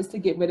job is to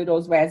get rid of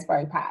those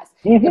Raspberry Pis.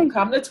 If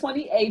come the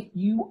 28th,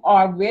 you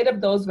are rid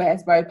of those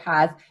Raspberry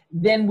Pis,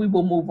 then we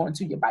will move on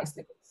to your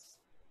bicycles.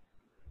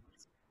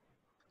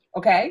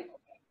 Okay?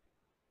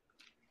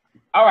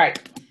 All right.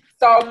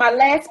 So my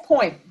last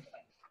point,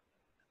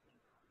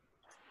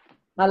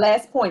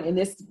 and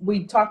this,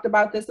 we talked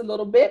about this a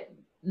little bit.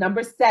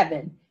 Number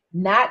 7,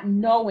 not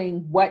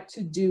knowing what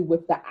to do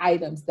with the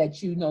items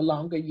that you no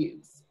longer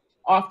use.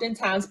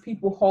 Oftentimes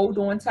people hold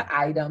on to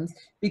items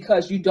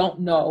because you don't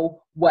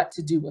know what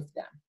to do with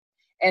them.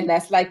 And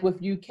that's like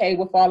with UK,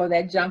 with all of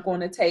that junk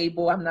on the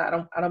table. I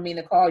don't mean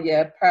to call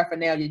you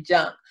paraphernalia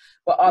junk,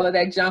 but all of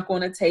that junk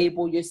on the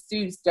table, your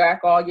suits,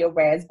 Dirk, all your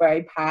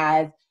Raspberry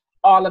Pis,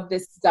 all of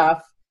this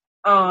stuff.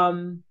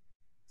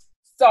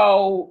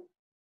 So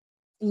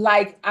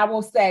like I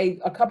will say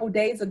a couple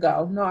days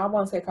ago, no, I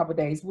won't say a couple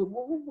days.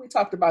 We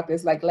talked about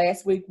this like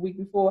last week, week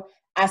before.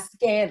 I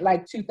scanned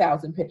like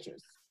 2,000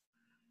 pictures.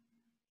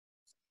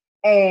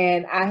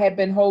 And I had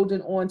been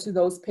holding on to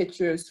those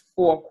pictures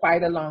for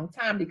quite a long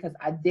time because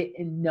I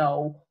didn't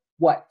know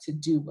what to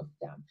do with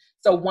them.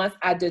 So once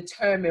I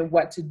determined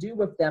what to do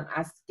with them,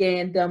 I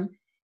scanned them,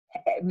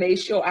 made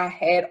sure I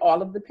had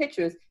all of the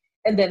pictures,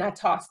 and then I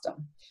tossed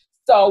them.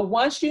 So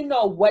once you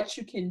know what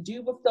you can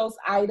do with those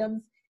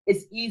items,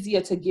 it's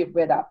easier to get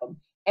rid of them.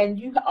 And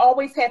you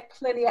always have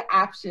plenty of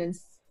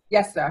options.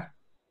 Yes, sir.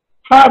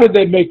 How did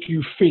that make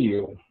you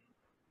feel?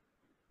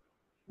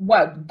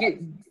 What,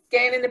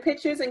 scanning the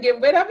pictures and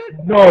getting rid of it?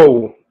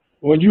 No.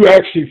 When you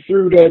actually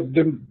threw that,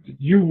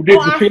 you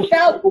didn't feel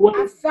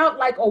I felt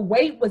like a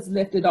weight was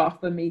lifted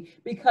off of me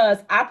because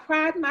I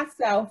pride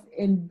myself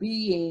in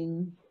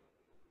being.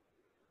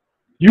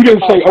 You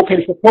didn't say,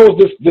 okay, suppose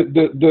this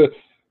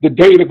the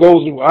data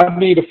goes, I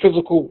need a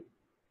physical.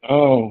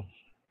 Oh.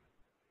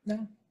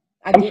 No,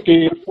 I'm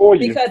scared for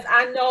you. Because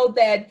I know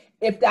that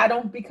if I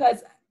don't,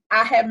 because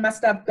I have my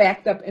stuff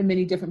backed up in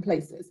many different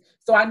places.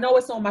 So I know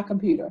it's on my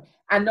computer.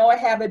 I know I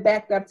have it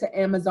backed up to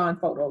Amazon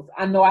Photos.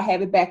 I know I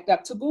have it backed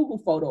up to Google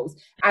Photos.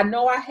 I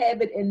know I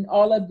have it in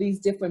all of these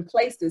different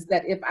places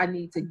that if I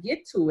need to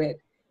get to it,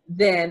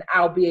 then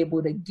I'll be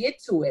able to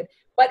get to it.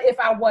 But if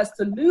I was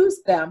to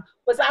lose them,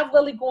 was I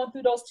really going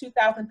through those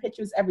 2,000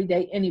 pictures every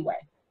day anyway?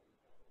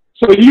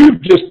 So you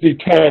just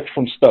detached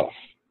from stuff.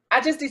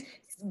 Stuff is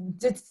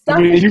just stuff.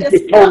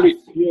 Totally,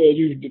 yeah,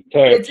 you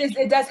detached.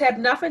 It does have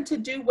nothing to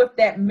do with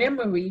that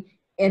memory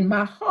in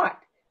my heart.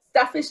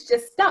 Stuff is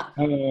just stuff.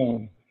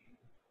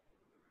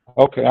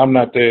 Okay, I'm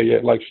not there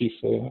yet, like she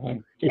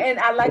said. And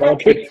I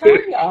keep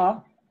telling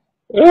y'all,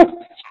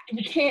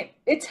 you can't.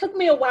 It took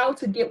me a while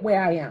to get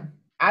where I am.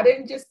 I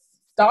didn't just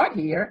start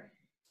here,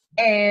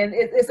 and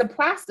it's a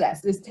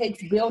process. It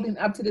takes building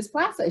up to this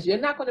process. You're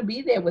not going to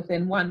be there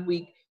within 1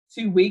 week,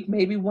 2 weeks,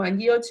 maybe 1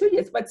 year or 2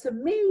 years. But to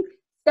me,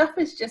 stuff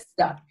is just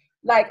stuff.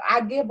 Like, I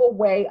give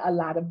away a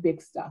lot of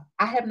big stuff.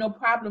 I have no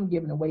problem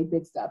giving away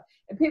big stuff.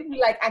 And people be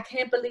like, I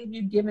can't believe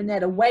you giving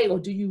that away. Or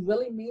do you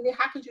really mean it?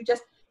 How could you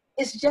just,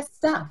 it's just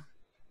stuff.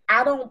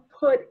 I don't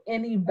put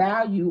any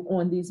value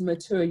on these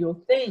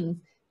material things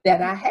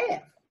that I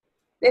have.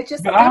 They're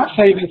just But stuff. I'll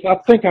say this, I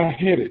think I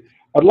hit it.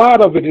 A lot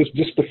of it is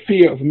just the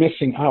fear of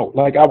missing out.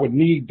 Like, I would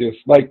need this.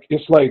 Like,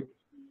 it's like,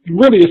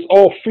 really, it's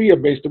all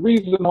fear-based. The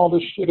reason all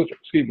this shit is,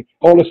 excuse me,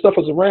 all this stuff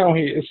is around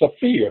here, it's a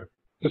fear.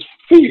 It's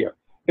fear.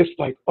 It's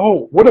like,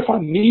 oh, what if I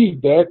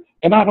need that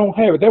and I don't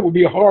have it? That would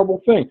be a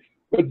horrible thing.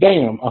 But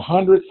damn,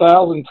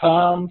 100,000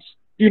 times,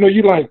 you know,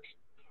 you like,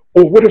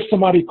 or what if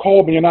somebody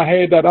called me and I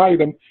had that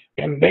item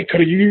and they could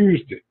have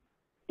used it?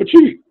 But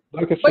you,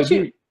 like I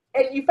said,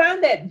 and you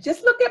find that,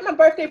 just look at my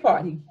birthday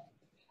party.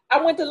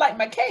 I went to light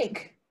my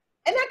cake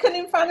and I couldn't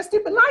even find a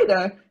stupid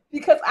lighter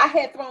because I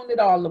had thrown it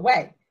all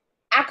away.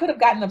 I could have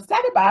gotten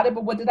upset about it,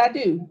 but what did I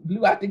do?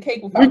 Blew out the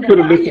cake without we could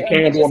have lit the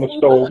candle on the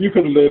stove. You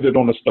could have lit it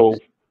on the stove.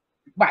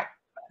 Right.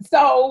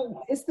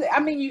 So it's the, I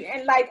mean, you,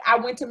 and like, I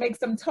went to make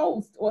some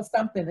toast or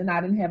something and I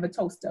didn't have a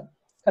toaster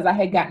because I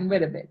had gotten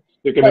rid of it.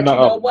 But you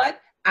know what?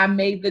 I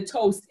made the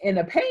toast in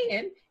a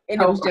pan and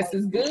it was just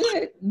as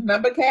good.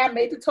 Remember, Kay, I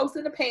made the toast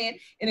in a pan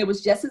and it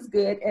was just as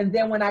good. And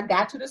then when I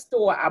got to the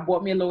store, I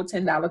bought me a little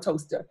 $10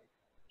 toaster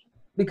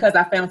because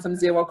I found some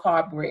zero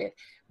carb bread.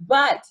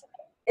 But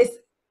it's,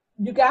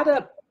 you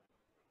gotta,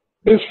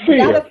 it's fear.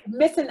 You gotta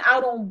missing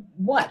out on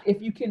what?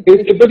 If you can, but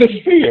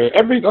it's fear.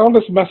 All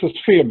this mess is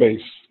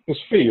fear-based. It's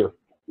fear.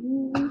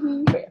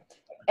 Mm-hmm.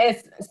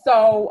 And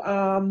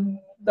so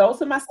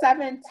those are my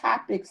 7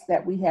 topics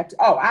that we have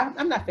to,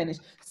 I'm not finished.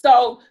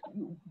 So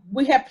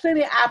we have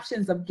plenty of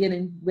options of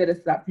getting rid of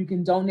stuff. You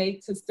can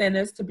donate to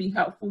centers to be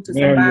helpful to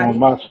somebody. You're on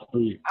my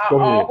street. I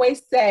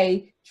always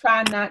say,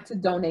 try not to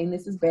donate. And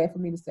this is bad for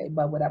me to say,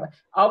 but whatever.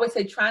 I always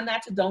say, try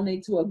not to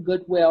donate to a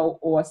Goodwill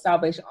or a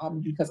Salvation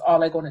Army because all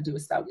they're going to do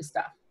is sell your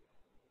stuff.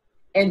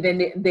 And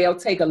then they'll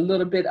take a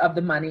little bit of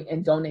the money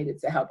and donate it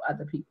to help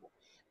other people.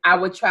 I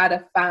would try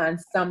to find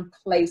some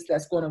place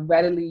that's going to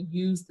readily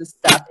use the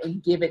stuff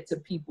and give it to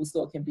people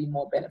so it can be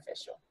more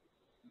beneficial.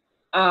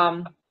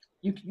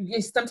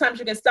 Sometimes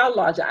you can sell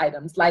larger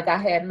items. Like I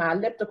had my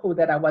elliptical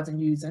that I wasn't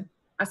using.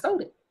 I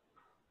sold it.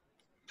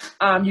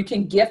 You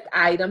can gift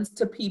items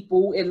to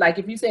people. Like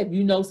if you say, if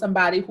you know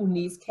somebody who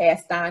needs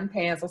cast iron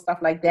pans or stuff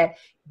like that,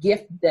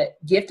 gift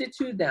it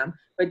to them.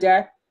 But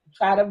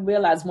try to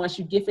realize once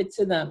you gift it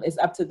to them, it's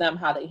up to them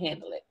how they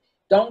handle it.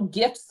 Don't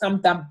gift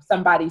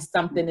somebody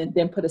something and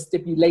then put a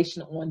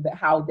stipulation on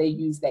how they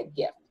use that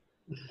gift.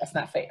 That's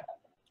not fair.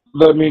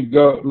 Let me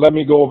go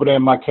over there.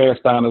 My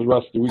cast iron is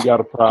rusty. We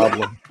got a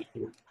problem.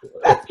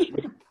 Got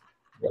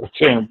a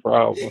damn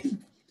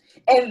problem.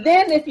 And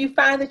then if you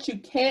find that you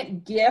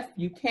can't gift,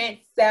 you can't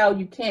sell,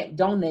 you can't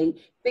donate,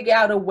 figure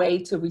out a way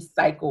to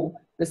recycle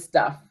the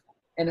stuff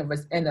in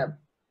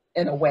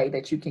a way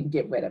that you can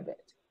get rid of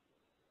it.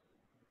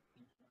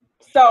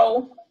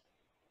 So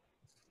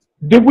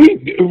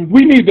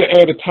we need to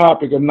add a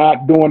topic of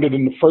not doing it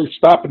in the first,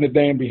 stopping the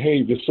damn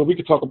behavior, so we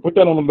can put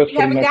that on the list. We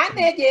haven't gotten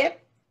there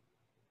yet.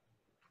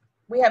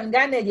 We haven't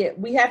gotten there yet.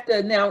 We have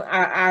to now.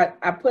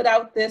 I put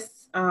out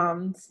this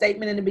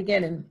statement in the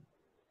beginning.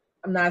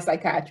 I'm not a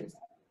psychiatrist.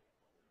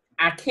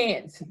 I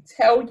can't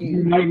tell you.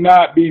 You might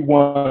not be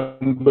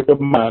one, but you're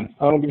mine.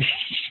 I don't give.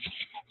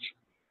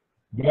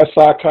 That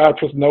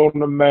psychiatrist known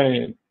the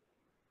man.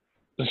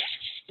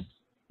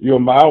 You're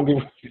mine. I don't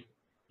give.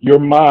 You're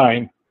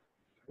mine.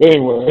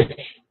 Anyway.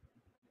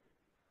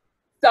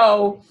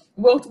 So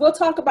we'll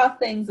talk about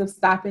things of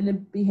stopping the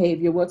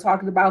behavior. We're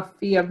talking about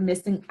fear of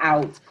missing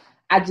out.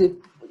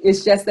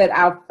 It's just that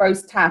our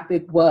first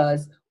topic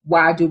was,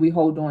 why do we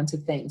hold on to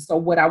things? So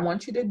what I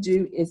want you to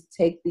do is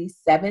take these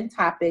 7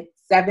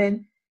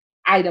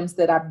 items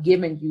that I've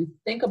given you,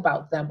 think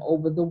about them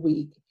over the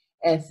week,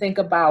 and think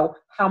about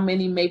how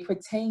many may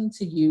pertain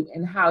to you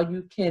and how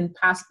you can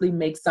possibly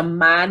make some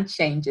mind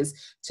changes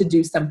to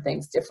do some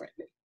things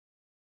differently.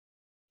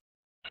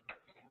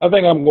 I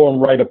think I'm going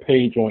to write a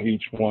page on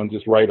each one,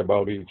 just write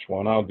about each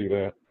one. I'll do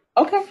that.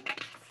 Okay.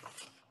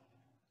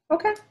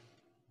 Okay.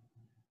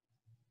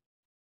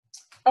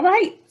 All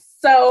right.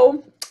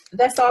 So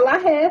that's all I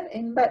have.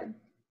 But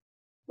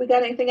we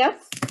got anything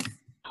else?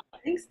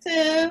 Thanks,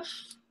 Tiff.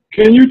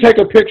 Can you take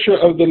a picture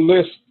of the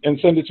list and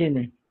send it to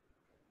me?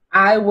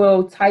 I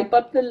will type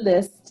up the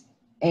list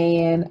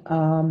and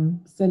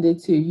send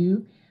it to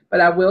you.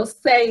 But I will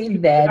say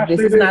that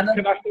this is not a...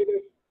 Can I say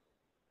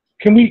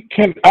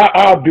this?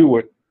 I'll do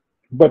it.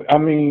 But I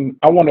mean,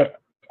 I want to.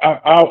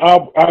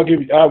 I'll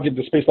give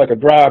the space like a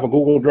drive, a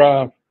Google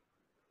Drive.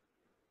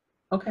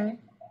 Okay.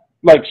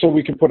 Like so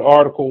we can put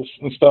articles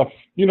and stuff.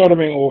 You know what I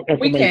mean? Or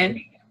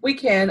information. We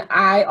can.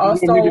 I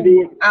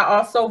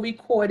also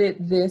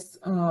recorded this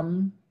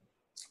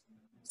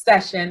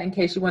session in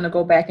case you want to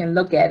go back and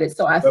look at it.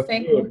 So I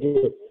think.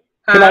 Good.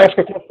 Can I ask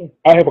a question?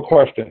 I have a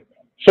question.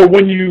 So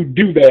when you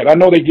do that, I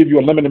know they give you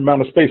a limited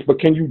amount of space, but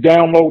can you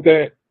download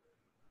that?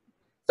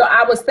 So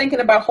I was thinking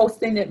about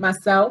hosting it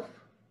myself.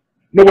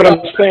 No, what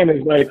I'm saying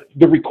is like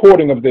the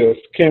recording of this.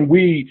 Can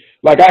we,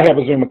 like I have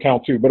a Zoom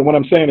account too, but what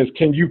I'm saying is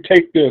can you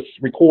take this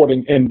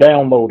recording and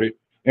download it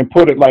and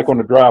put it like on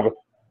the driver?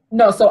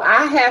 No, so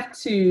I have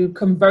to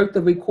convert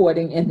the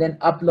recording and then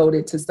upload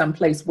it to some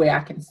place where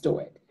I can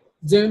store it.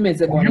 Zoom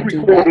isn't going to do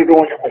You record that. it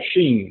on your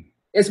machine.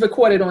 It's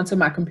recorded onto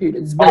my computer.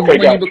 Okay,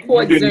 When you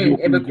record Zoom,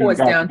 it records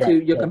down to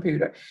your gotcha.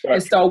 computer.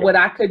 And so what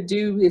I could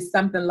do is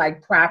something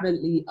like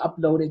privately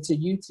upload it to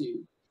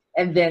YouTube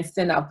and then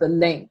send out the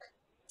link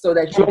so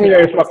that you Let me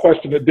ask my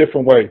question a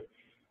different way.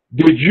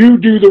 Did you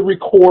do the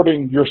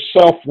recording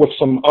yourself with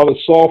some other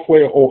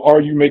software, or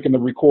are you making the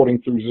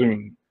recording through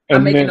Zoom?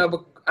 I'm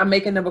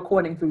making a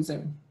recording through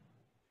Zoom.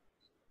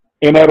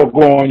 And that'll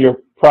go on your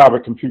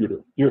private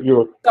computer.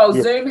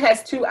 Zoom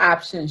has two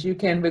options. You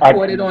can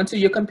record it onto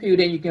your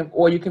computer,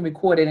 or you can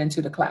record it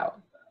into the cloud.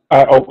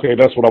 Okay,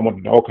 that's what I want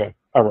to know. Okay,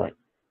 all right.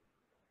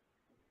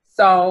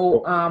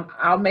 So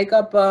I'll make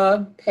up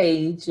a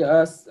page,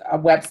 a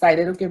website.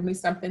 It'll give me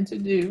something to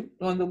do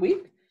during the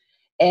week,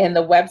 and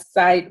the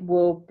website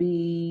will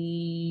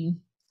be.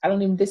 I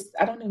don't even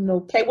know.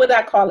 Okay, what do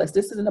I call this?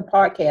 This isn't a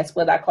podcast.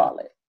 What do I call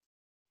it?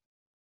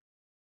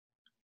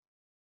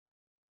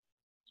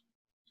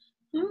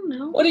 I don't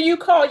know. What do you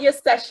call your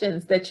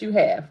sessions that you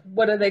have?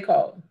 What are they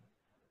called?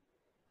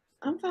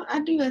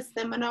 I do a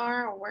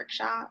seminar or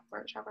workshop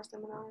or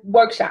seminar.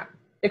 Workshop.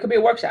 It could be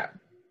a workshop.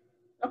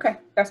 Okay,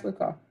 that's what it's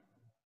called.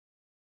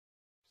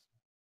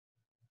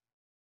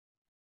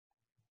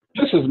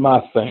 This is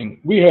my thing.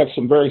 We have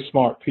some very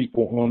smart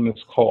people on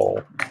this call,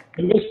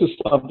 and this is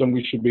something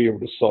we should be able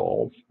to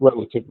solve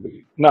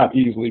relatively, not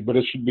easily, but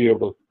it should be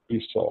able to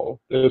be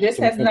solved. This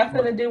has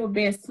nothing to do with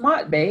being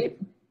smart, babe.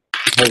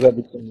 Has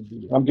everything to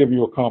do. I'm giving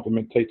you a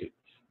compliment. Take it.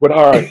 But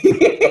all right.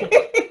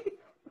 It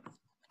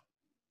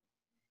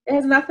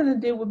has nothing to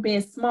do with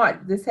being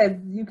smart.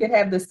 You could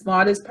have the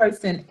smartest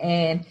person,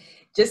 and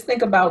just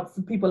think about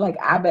people like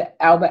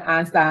Albert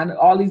Einstein,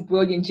 all these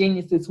brilliant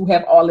geniuses who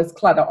have all this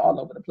clutter all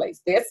over the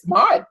place. They're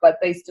smart, but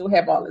they still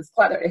have all this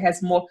clutter. It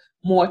has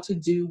more to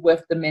do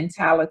with the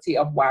mentality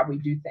of why we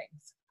do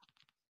things.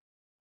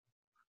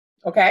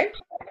 Okay?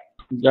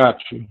 Got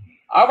you.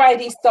 All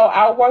righty, so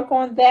I'll work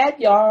on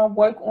that. Y'all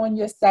work on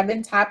your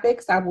 7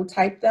 topics. I will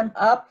type them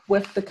up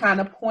with the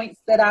kind of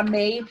points that I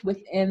made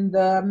within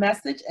the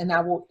message, and I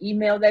will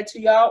email that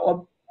to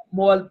y'all,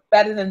 or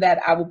better than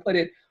that, I will put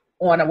it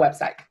on a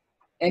website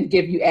and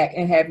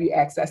have you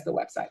access the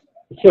website.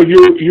 So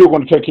you're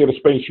going to take care of the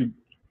space,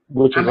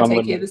 which I'm is going to unlimited.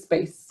 take care of the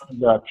space.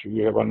 Got you.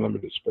 You have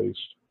unlimited space.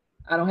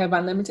 I don't have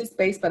unlimited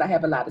space, but I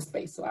have a lot of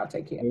space, so I'll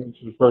take care of it.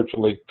 This is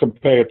virtually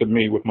compared to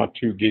me with my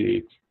 2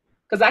 gigs.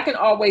 Because I can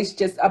always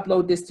just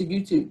upload this to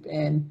YouTube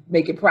and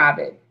make it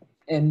private.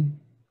 And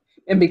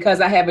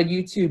because I have a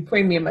YouTube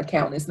premium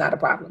account, it's not a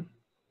problem.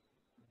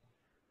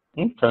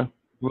 Okay.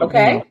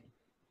 Okay?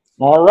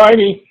 All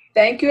righty.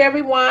 Thank you,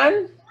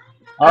 everyone.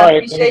 I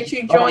appreciate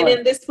you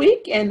joining this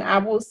week, and I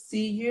will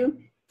see you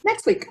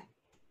next week.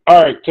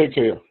 All right. Take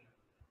care.